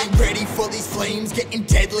lanes, y'all ain't ready for these flames. Getting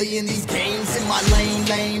deadly in these games. In my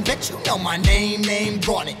lane, bet you know my name,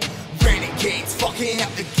 run it. Renegades fucking up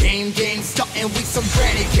the game, starting with some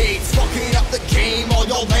renegades fucking up the game. All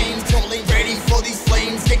your lanes, y'all ain't ready for these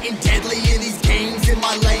flames. Getting deadly in these games. In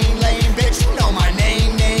my lane, bet you know my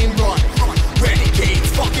name, run it. Renegades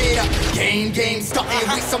fucking up the game, starting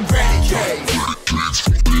with some renegades.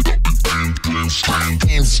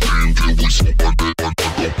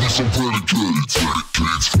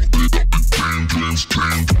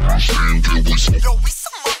 Yo, we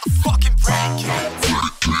some motherfucking renegades.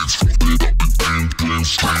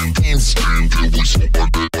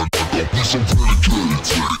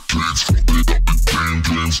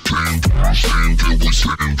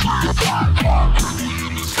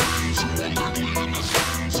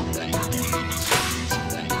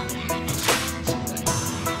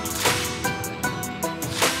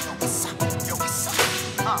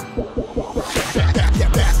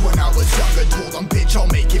 Back when I was younger, told them, bitch, I'll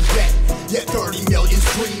make it back. Yeah, 30 million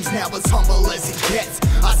streams, now as humble as it gets.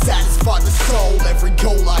 I satisfy the soul, every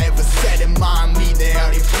goal I ever set in mind. Me, they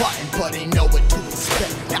out here plotting, but they know what to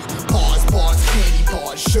expect. Now, bars, candy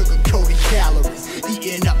bars, sugar-coated calories.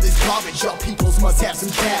 Eating up this garbage, y'all peoples must have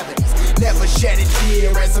some cavities. Never shed a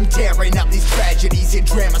tear as I'm tearing up these tragedies. Your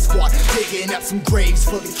drama squad, digging up some graves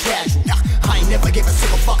for the casual. I ain't never give a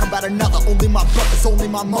single fuck about another. Only my brothers, only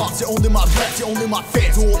my moms, only my vets, only my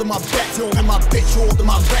fans, all of my bets, only my bitch, all of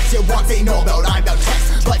my wrecks. Yeah, what they know about, I'm about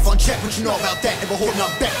text. Life on check, what you know about that? Never holding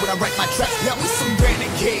on back when I write my tracks. Now we some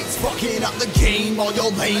renegades, fucking up the game. All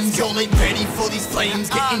your lanes, y'all ain't ready for these flames.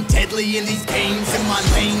 Getting deadly in these games. In my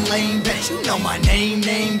lane, bet you know my name,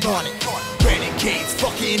 run it. Renegades,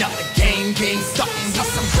 fucking up the game, starting with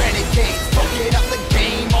some renegades, fucking up the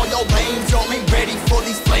game. All your lanes, y'all ain't ready for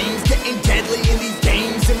these flames. Getting deadly in these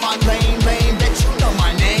games. In my lane, bet you know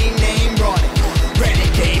my name, run it.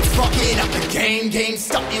 Renegades, fucking up the game,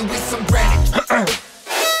 starting with some renegades.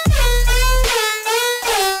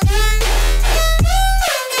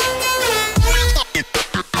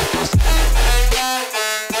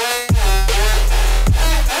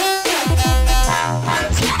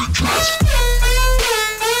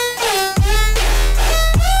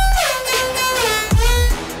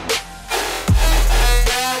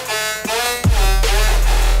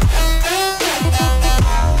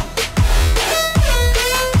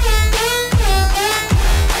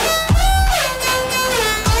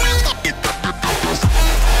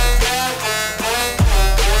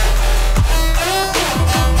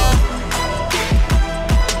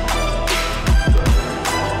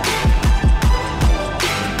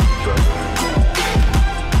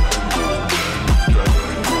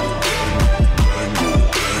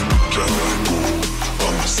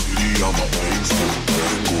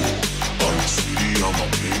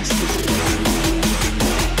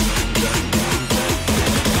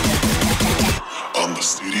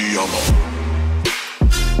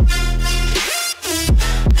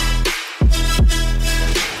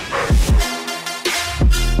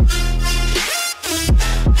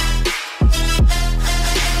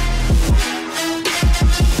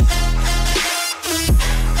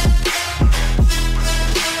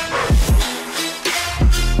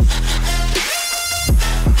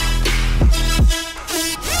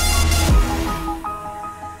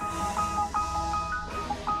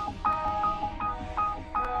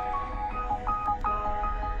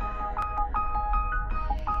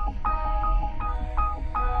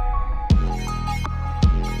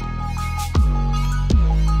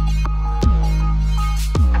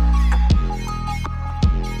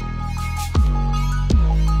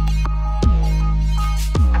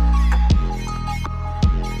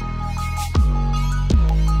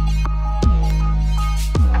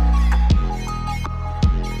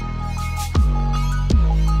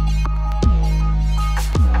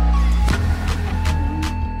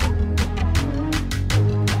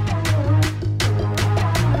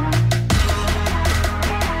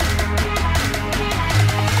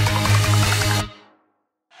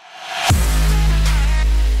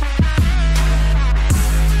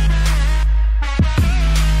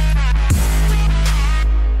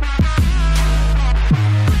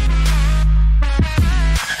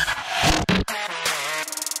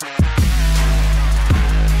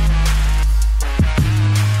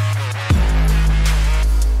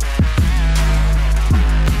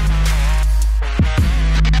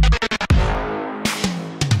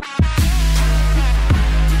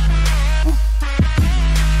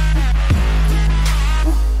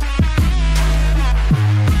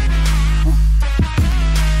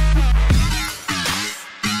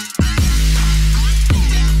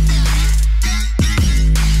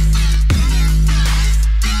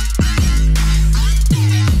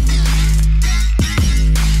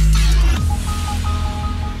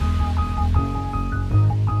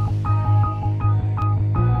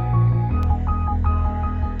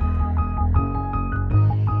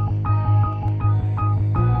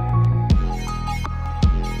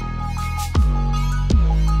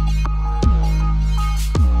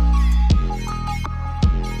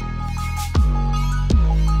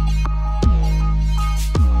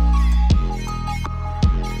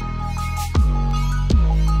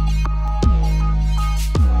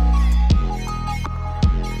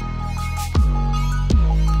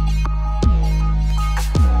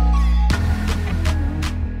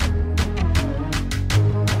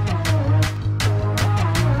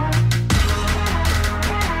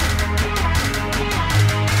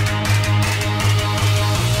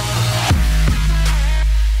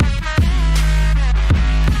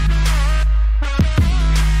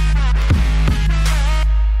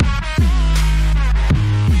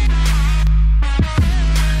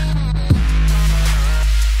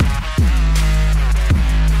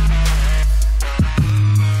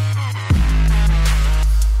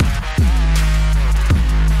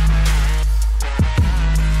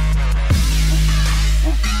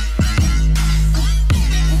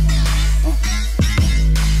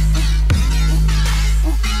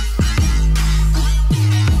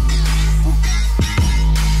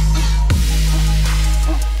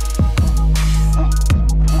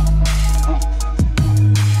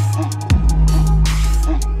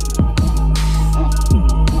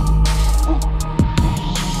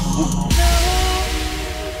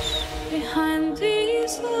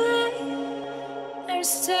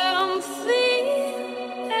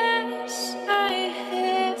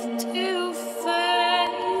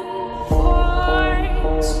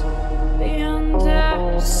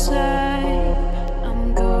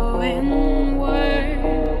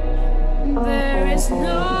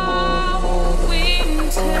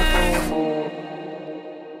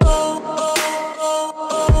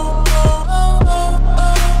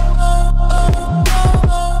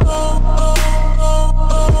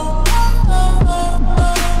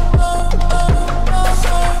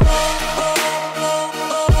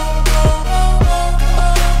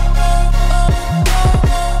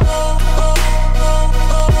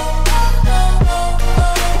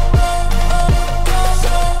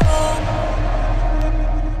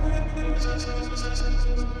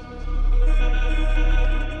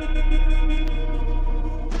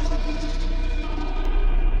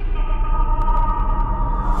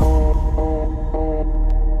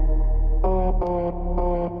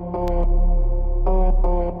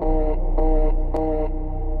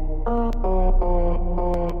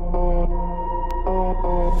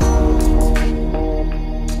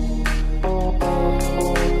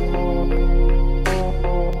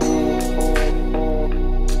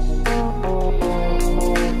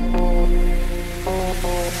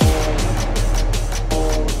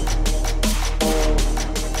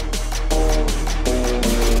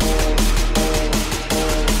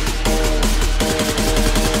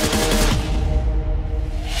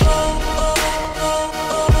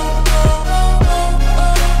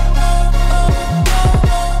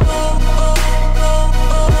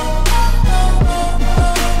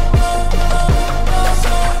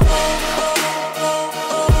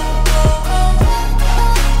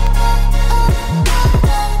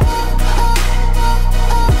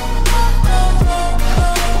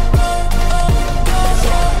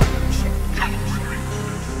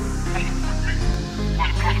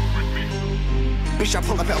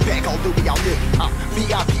 Louis on Louis.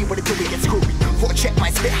 VIP, what it do, we get screwy. Four check my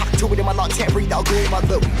spit, hot to it in my long temporary, dog glue in my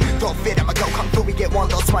Louis. Don't fit, I'ma go come through, we get one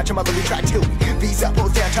little smudge in my Louis, try two. These up,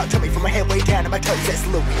 pulls down, talk to me from my head way down to my toes, that's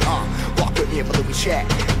Louis. Walk with me in my Louis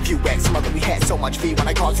chat. Few X, my Louis had so much V when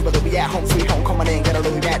I called to my Louis at home, sweet home, coming in, got a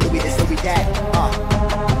Louis that, Louis this, Louis that.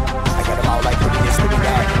 I got them all like Louis this, Louis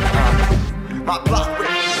that. My block.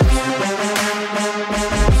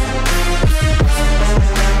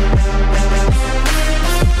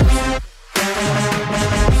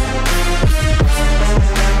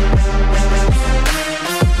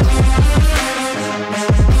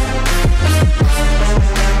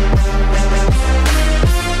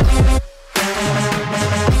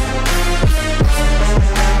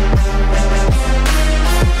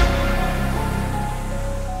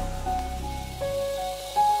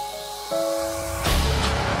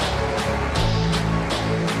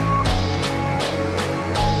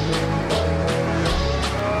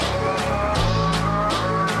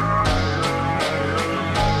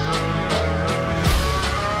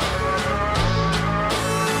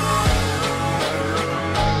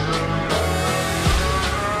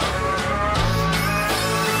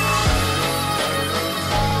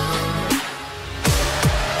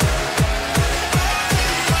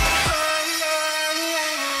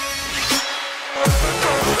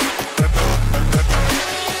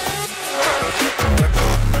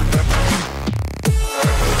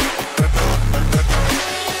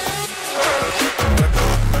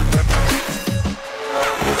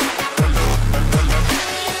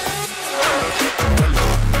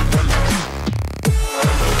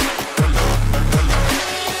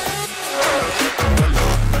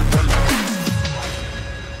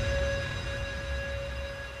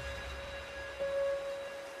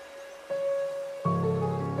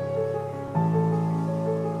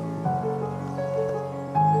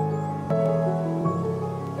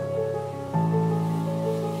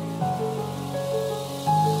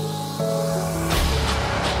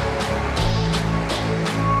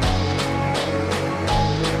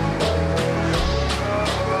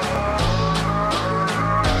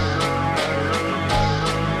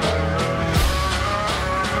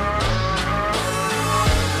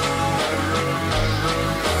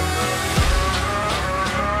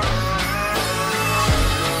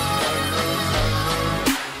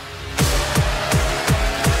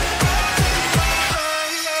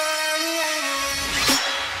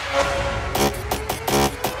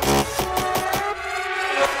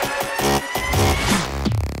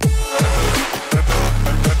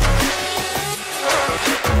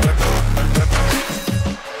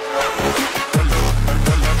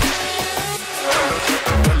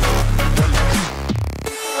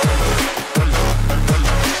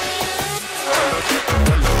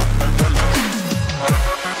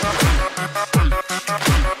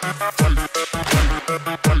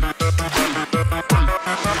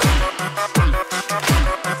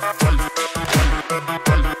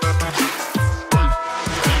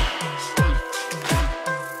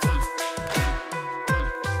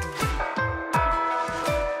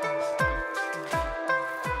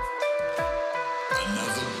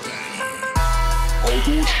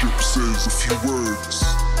 Lordship says a few words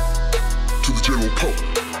to the general public.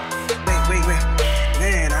 Wait.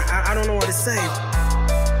 Man, I don't know what to say.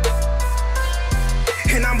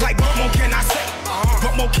 And I'm like, what more can I say?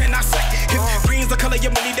 What more can I say? If green's the color of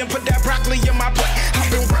your money, then put that broccoli in my plate. I've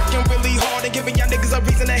been working really hard and giving y'all niggas a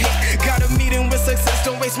reason to hate. Got a meeting with success,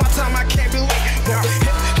 don't waste my time, I can't be late.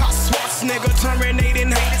 Hip-hop smarts, nigga,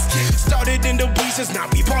 terminating haters. Started in the bleachers, now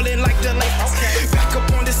we ballin' like the Lakers. Back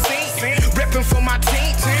up on the scene, reppin' for my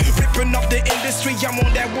team. Rippin' up the industry, I'm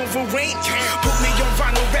on that Wolverine. Put me on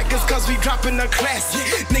vinyl records, cause we droppin' a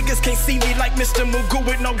classic. Niggas can't see me like Mr. Mugu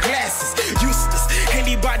with no glasses. Useless,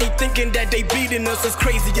 anybody thinking that they beating us is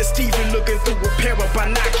crazy as Steven looking through a pair of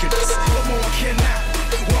binoculars. What more can I?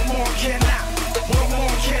 What more can I? What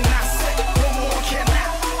more can I say? What more can I?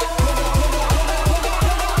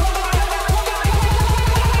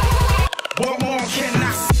 What more can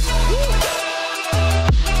I say?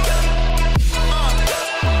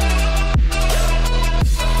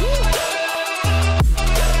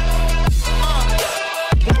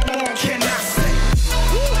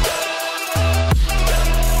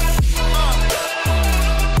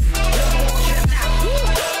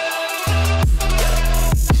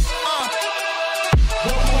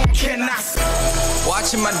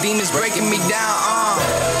 Watching my demons breaking me down,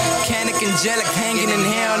 Canic angelic hanging in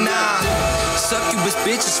hell now. Succubus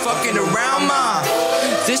bitches fucking around, ma.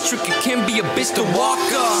 This tricky can be a bitch to walk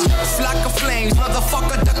on. Flock of flames,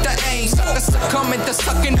 motherfucker, duck the aim. Sucker succumbing to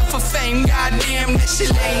sucking up for fame. Goddamn, that shit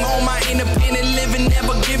lame. On my independent living,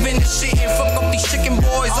 never giving a shit. And fuck up these chicken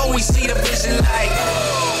boys, always see the vision like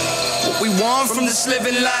what we want from this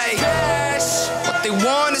living life. Cash. What they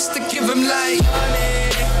want is to give them life.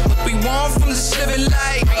 What we want from this living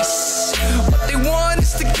life. What they want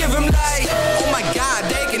is to give them life. Oh my God,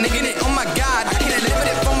 they can nigga it. Oh my God, I can't live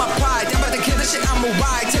it for my pride. I'm about to kill this shit, I'm a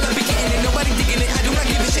ride till I be getting it. Nobody digging it, I do not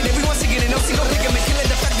give a shit. Everyone's singing it, no single picking me. Killing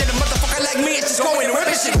the fact that a motherfucker like me is just going to rip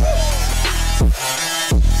this shit.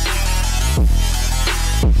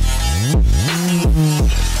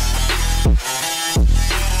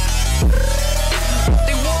 What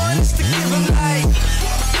they want is to give them life.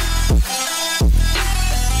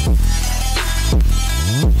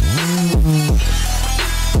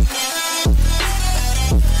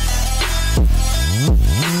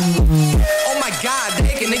 Oh my God,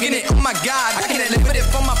 they can nigga it. Oh my God, I can't live with it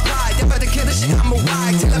for my pride. I'm about to kill this shit, I'm a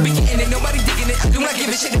ride till I be getting it. Nobody digging it, I do not give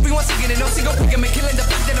a shit. Everyone's singing it, no single picking me. Killing the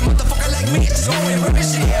fact that a motherfucker like me is just going to rip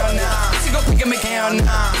this shit. Hell nah, single picking me, hell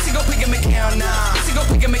nah, single picking me, hell nah, single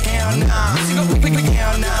picking me, hell nah, single picking me,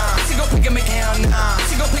 hell nah, single picking me, hell nah,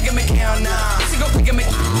 single picking me, hell nah, single picking me.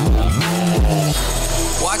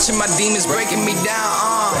 Watching my demons breaking me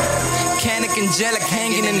down, Canic angelic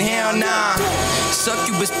hanging in hell nah.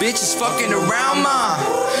 Succubus bitches fucking around, ma.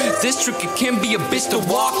 This tricky can be a bitch to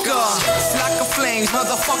walk on. Flock of flames,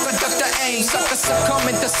 motherfucker, duck the aim. Sucker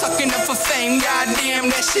succumbing to sucking up for fame. Goddamn,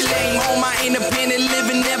 that shit lame. On my independent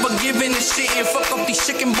living, never giving a shit. And fuck up these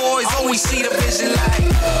chicken boys, always see the vision like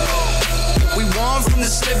what we want from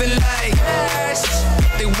this living life.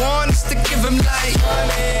 They want us to give them life.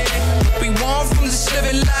 What we want from this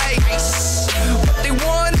living life. What they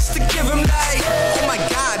want is to give them life. Oh my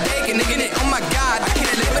God, they can nigga it. Oh my God, I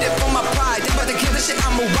can't live with it for my pride. I'm about to kill this shit,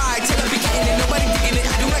 I'm a ride till I be getting it. Nobody digging it,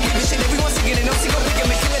 I do not give a shit. Everyone's singing it, no single picking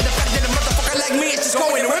me. Killing the fact that a motherfucker like me is just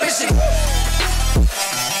going to rip this shit.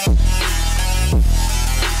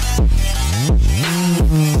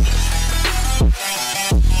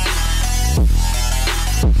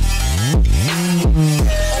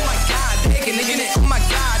 Oh my God, they can nigga it. Oh my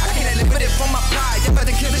God, I can't live with it for my pride. I'm about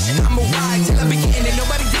to kill this shit, I'm a ride till I be getting it.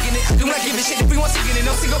 Nobody digging it, I do not give a shit. Everyone's singing it,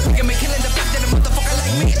 no single picking me. Killing the fact that a motherfucker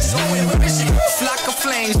like me is just going to rip this shit. Flock of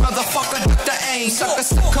flames, motherfucker, duck the aim. Sucker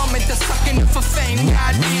succumbing to sucking up for fame.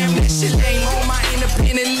 Goddamn, that shit lame. On my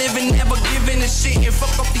independent living, never giving a shit. And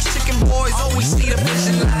fuck up these chicken boys, always see the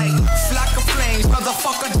vision like flock of flames,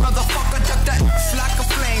 motherfucker, motherfucker, duck the flock of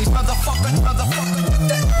flames, motherfucker, motherfucker, duck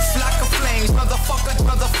the flock of flames, motherfucker,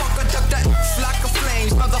 motherfucker, duck the flock of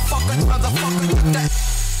flames, motherfucker, motherfucker, duck the.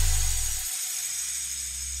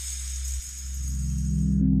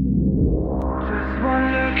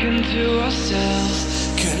 Into ourselves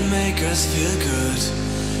can make us feel good,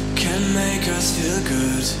 can make us feel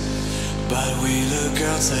good. But we look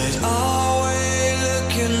outside, always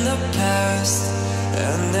look in the past,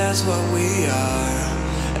 and that's what we are,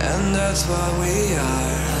 and that's what we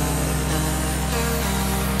are.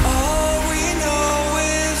 All we know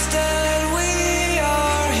is that we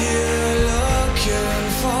are here looking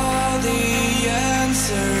for the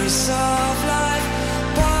answers of life.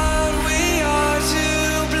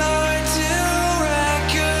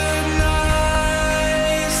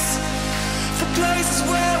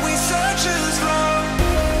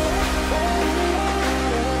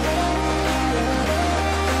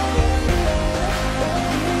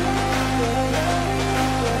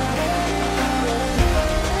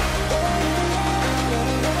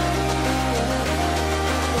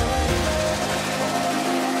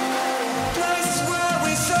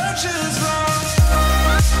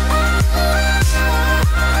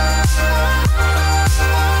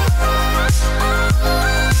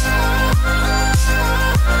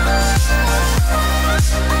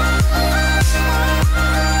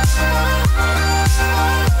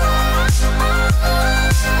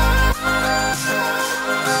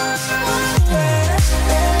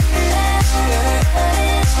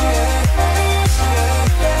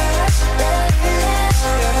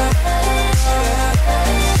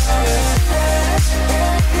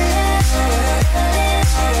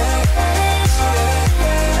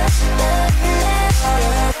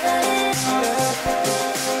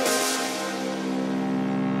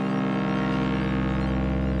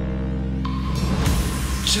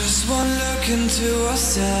 Just one look into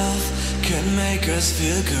ourselves can make us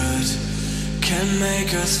feel good, can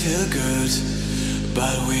make us feel good.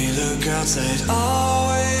 But we look outside,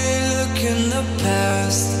 always look in the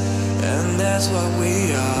past, and that's what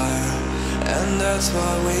we are, and that's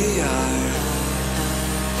what we are.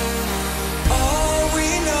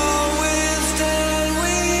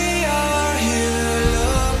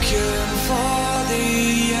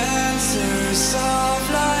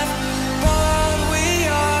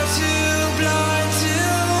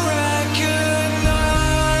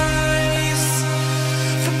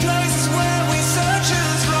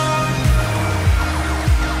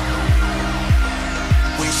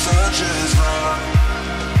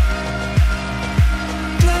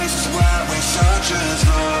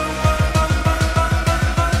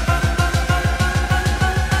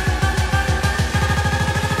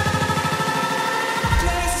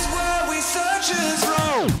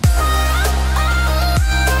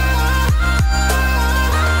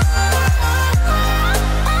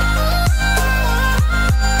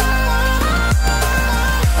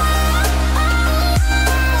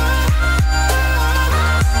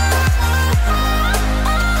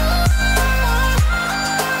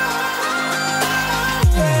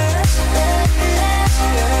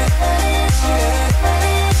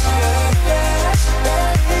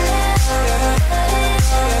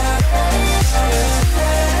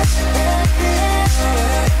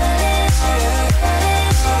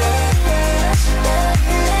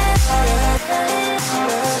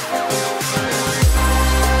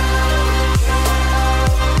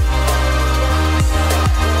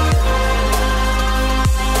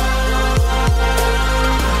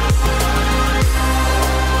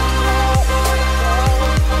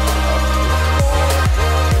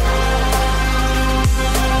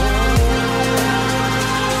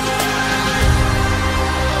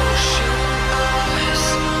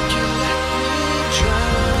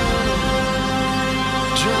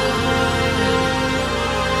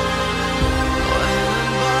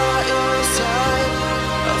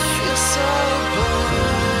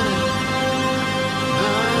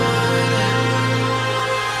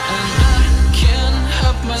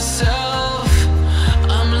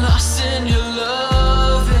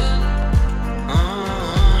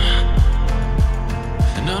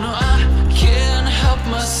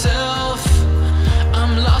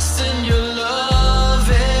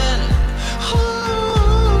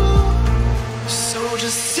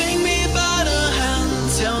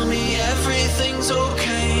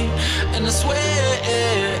 I swear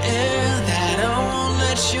that I won't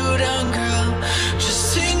let you down, girl.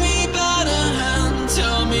 Just take me by the hand,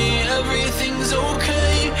 tell me everything's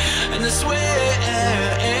okay. And I swear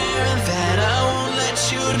that I won't let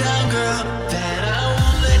you down, girl. That I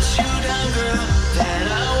won't let you down, girl. That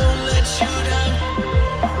I won't let you down.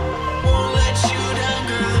 Won't let you down,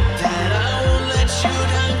 girl. That I won't let you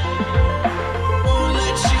down. Won't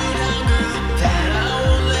let you down, girl. That I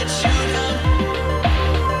won't let you down.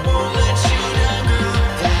 Won't let you down, girl.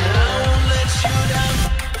 That I won't let you down.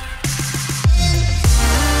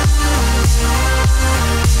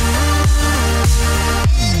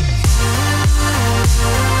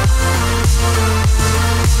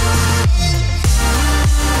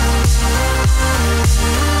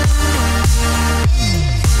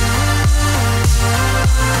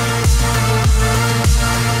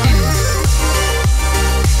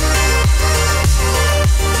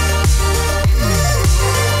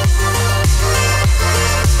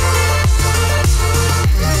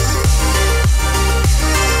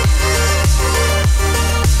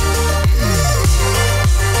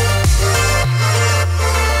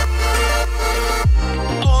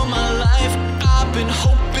 All my life I've been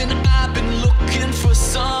hoping, I've been looking for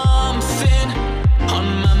something on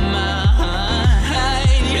my mind,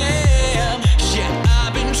 yeah. Yeah,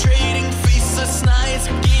 I've been trading faceless nights,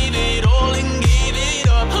 gave it all and gave it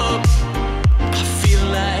up. I feel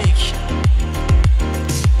like,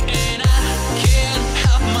 and I can't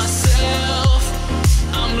help myself,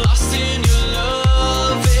 I'm lost in your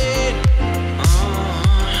loving.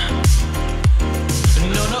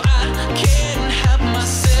 No, no, I can't help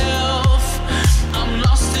myself, I'm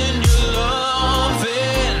lost in your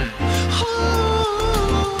loving.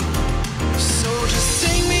 Ooh. So just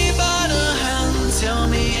take me by the hand, tell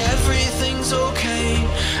me everything's okay.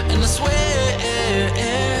 And I swear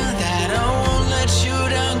that I won't let you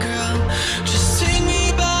down, girl. Just take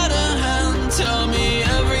me by the hand, tell me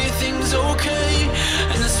everything's okay.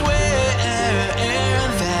 And I swear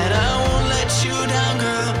that I won't let you down,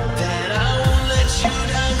 girl. That I won't let you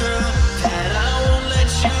down, girl. That I won't let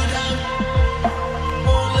you down.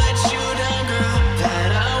 Won't let you down, girl. That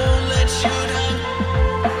I won't let you down.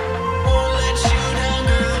 Won't let you down,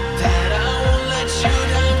 girl. That I won't let you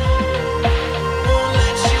down. Won't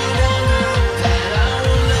let you down, girl. That I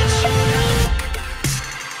won't let you down.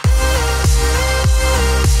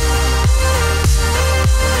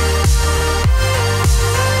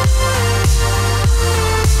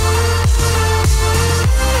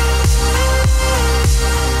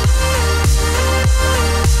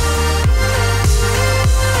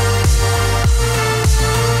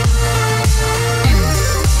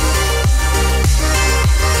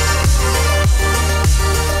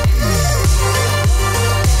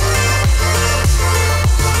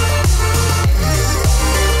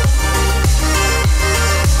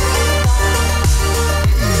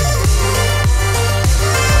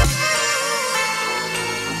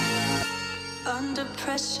 Under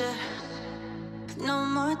pressure, no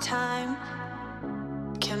more time.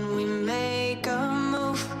 Can we make a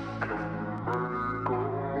move?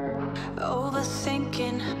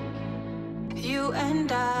 Overthinking, you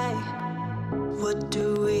and I. What do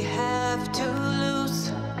we have to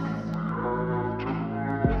lose?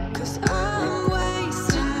 'Cause I'm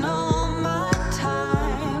wasting all my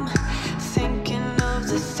time thinking of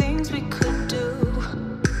the things we could do.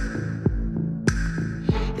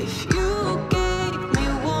 If you gave me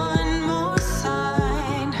one more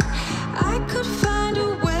sign, I could find a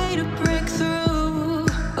way to break through,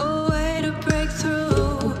 a way to break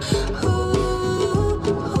through. Ooh,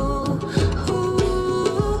 ooh, ooh, ooh,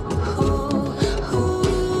 ooh,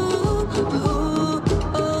 ooh,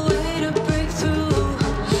 a way to break through.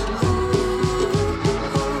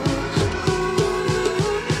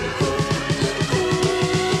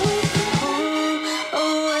 Ooh, a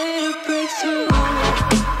way to break through.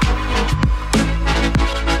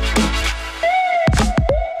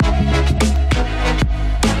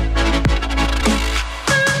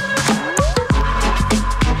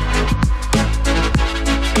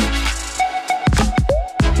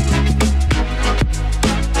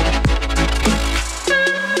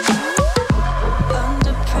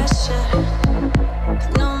 Under pressure,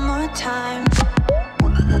 no more time.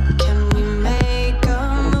 Can we make a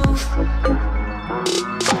move?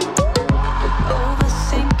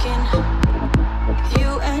 Overthinking, you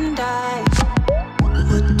and I.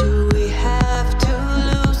 What do we have to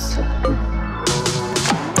lose?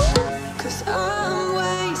 'Cause I'm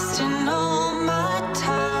wasting all my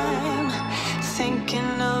time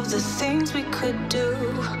thinking of the things we could do.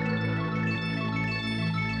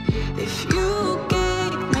 If you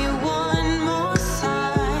gave me one more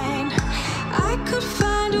sign,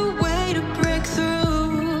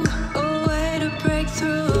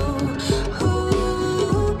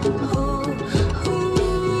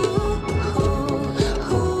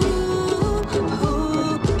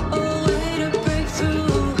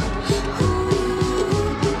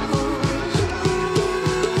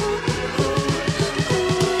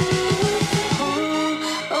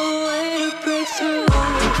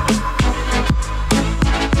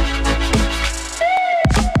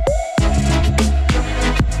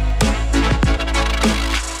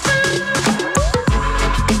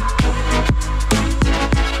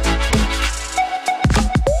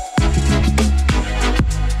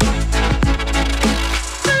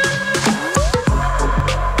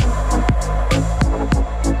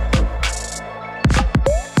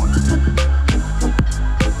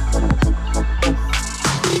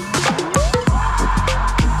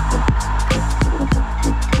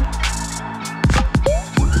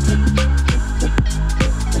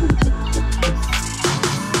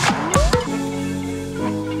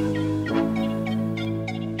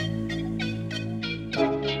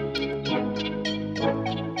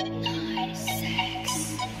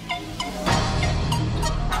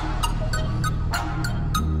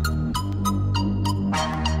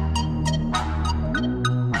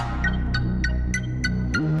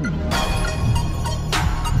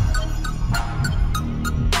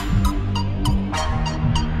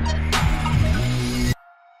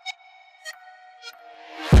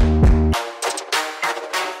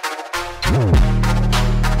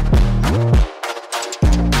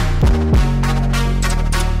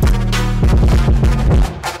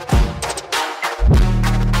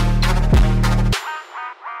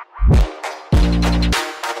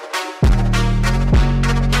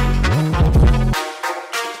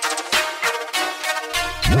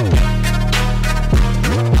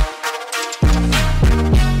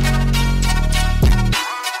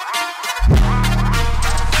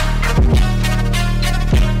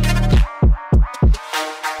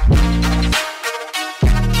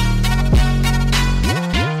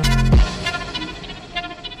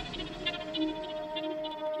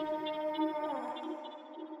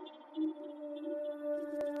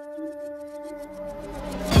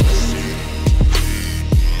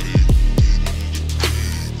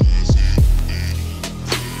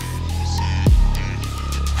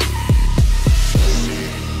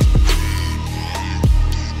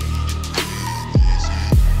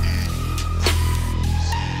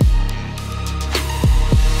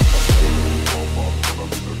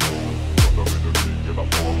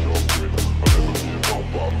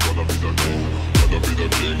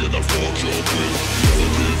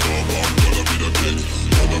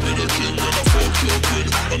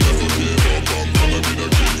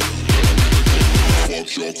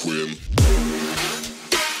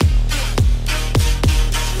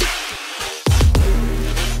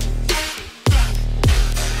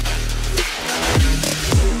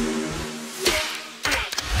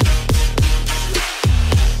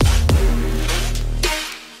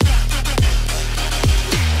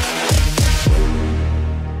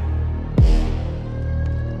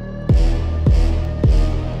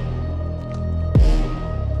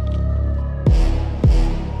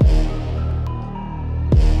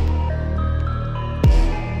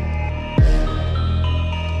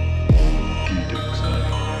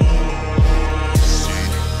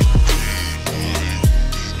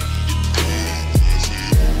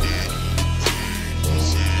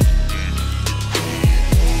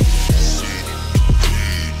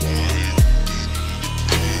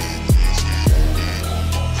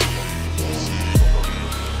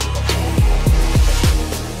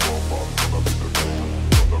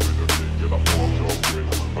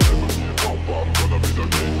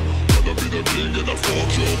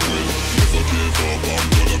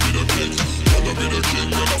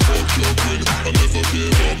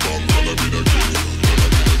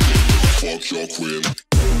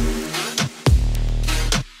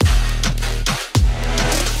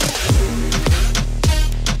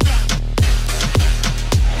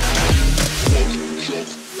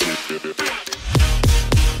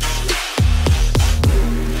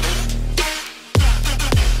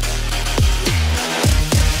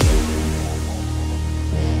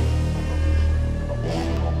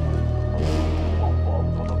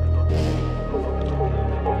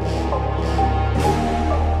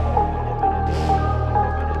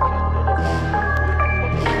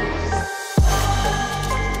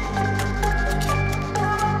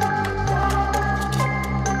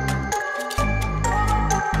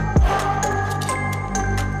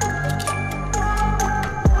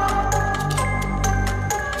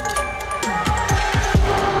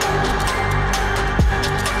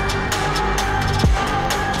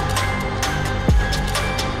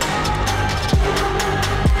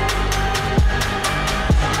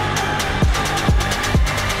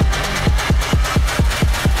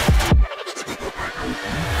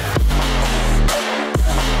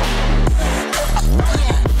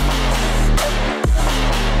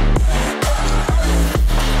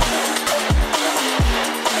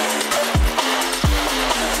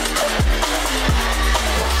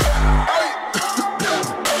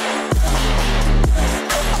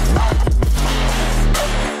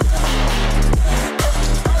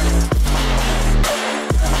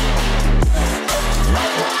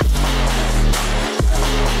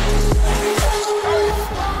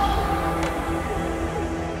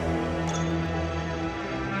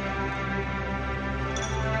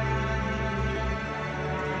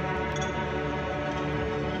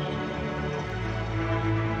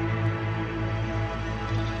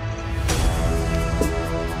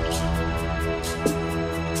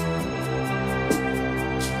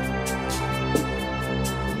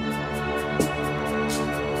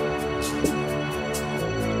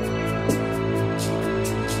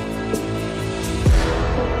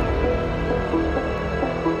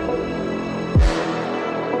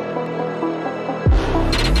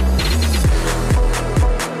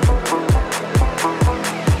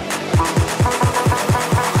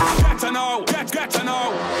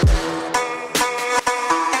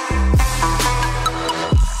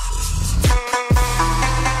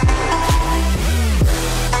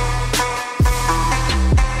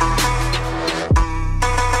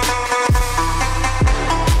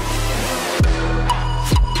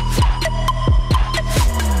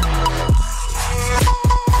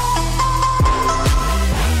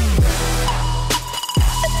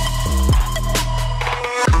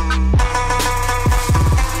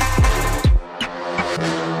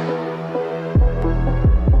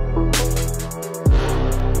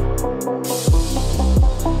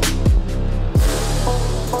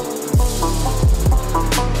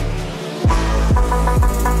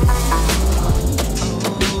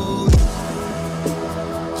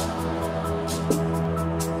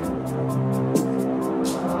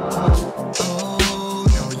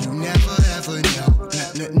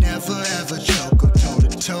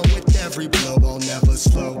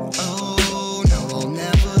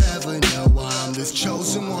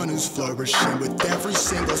 flourishing with every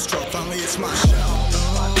single stroke. Finally, it's my show.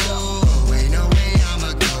 Oh, ain't no way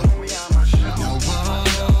I'ma go. No,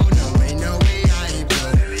 no, ain't no way I ain't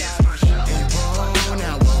broke. Ain't broke,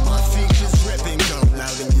 now all my features ripping go.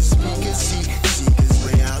 Loud in your speakers, seekers,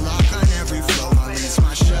 way I lock on.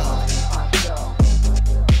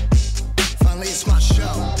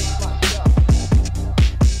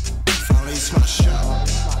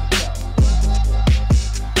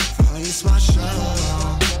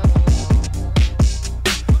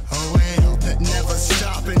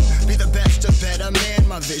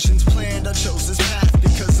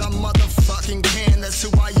 that's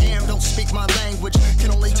who I am. Don't speak my language,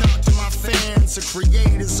 can only talk to my fans. A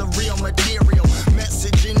creator's a real material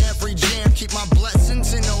message in every jam. Keep my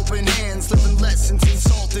blessings in open hands, living lessons in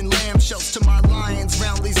salt and lamb shells to my lions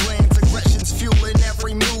round these lands. Aggression's fueling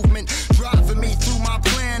every movement, driving me through my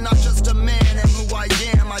plan. Not just a man, am who I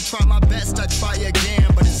am. I try my best, I try again,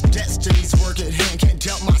 but it's destiny's work at hand. Can't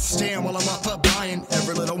doubt my stand while I'm up buying.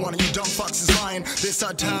 Every little one of you dumb fucks is lying. This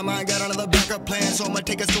our time, I ain't got another backup plan, so I'ma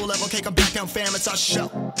take us to a level, take a back down, fam. It's our show.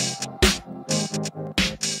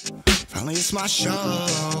 Finally, it's my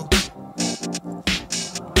show.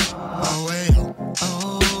 Oh wait,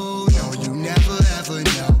 oh no, you never ever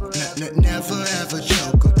know, never ever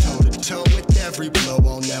choke or toe to toe with every blow.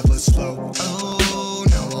 I'll never slow. Oh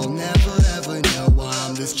no, I'll never ever know why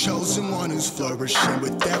I'm this chosen one who's flourishing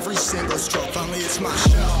with every single stroke. Finally, it's my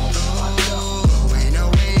show. Oh, ain't no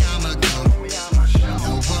way I'ma go.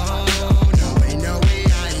 No, oh, no, ain't no way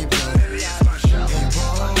I ain't blow. Hey,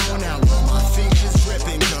 whoa, now all my features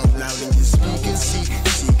ripping go loud in your speakers.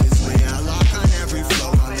 Seekers, way I lock on every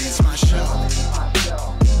flow. Finally, it's my show.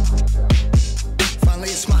 Finally,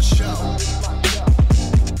 it's my show.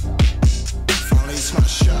 Finally, it's my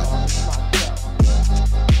show.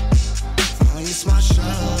 Finally, it's my show.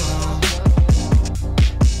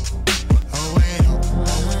 Oh wait,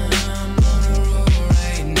 I'm on a roll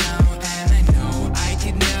right now, and I know I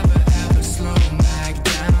could never ever slow back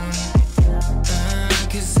down.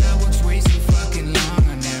 'Cause I worked way so fucking long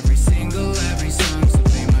on every song, so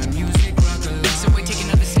play my music, rock along. So I take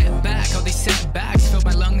another step back, all these setbacks filled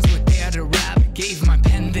my lungs with air to rap. Gave my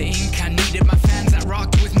pen the ink I needed, my fans that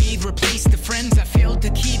rocked with me replaced the friends I failed to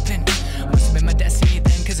keep. And must have been my destiny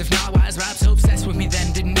then, 'cause if not, why is rap so obsessed with me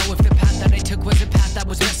then? Didn't know if the path that I took was a path that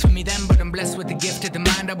was best for me then, but I'm blessed with the gift of the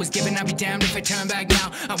mind I was given. I'd be damned if I turn back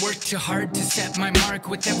now. I worked too hard to set my mark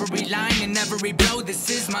with every line and every blow. This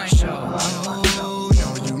is my show. Oh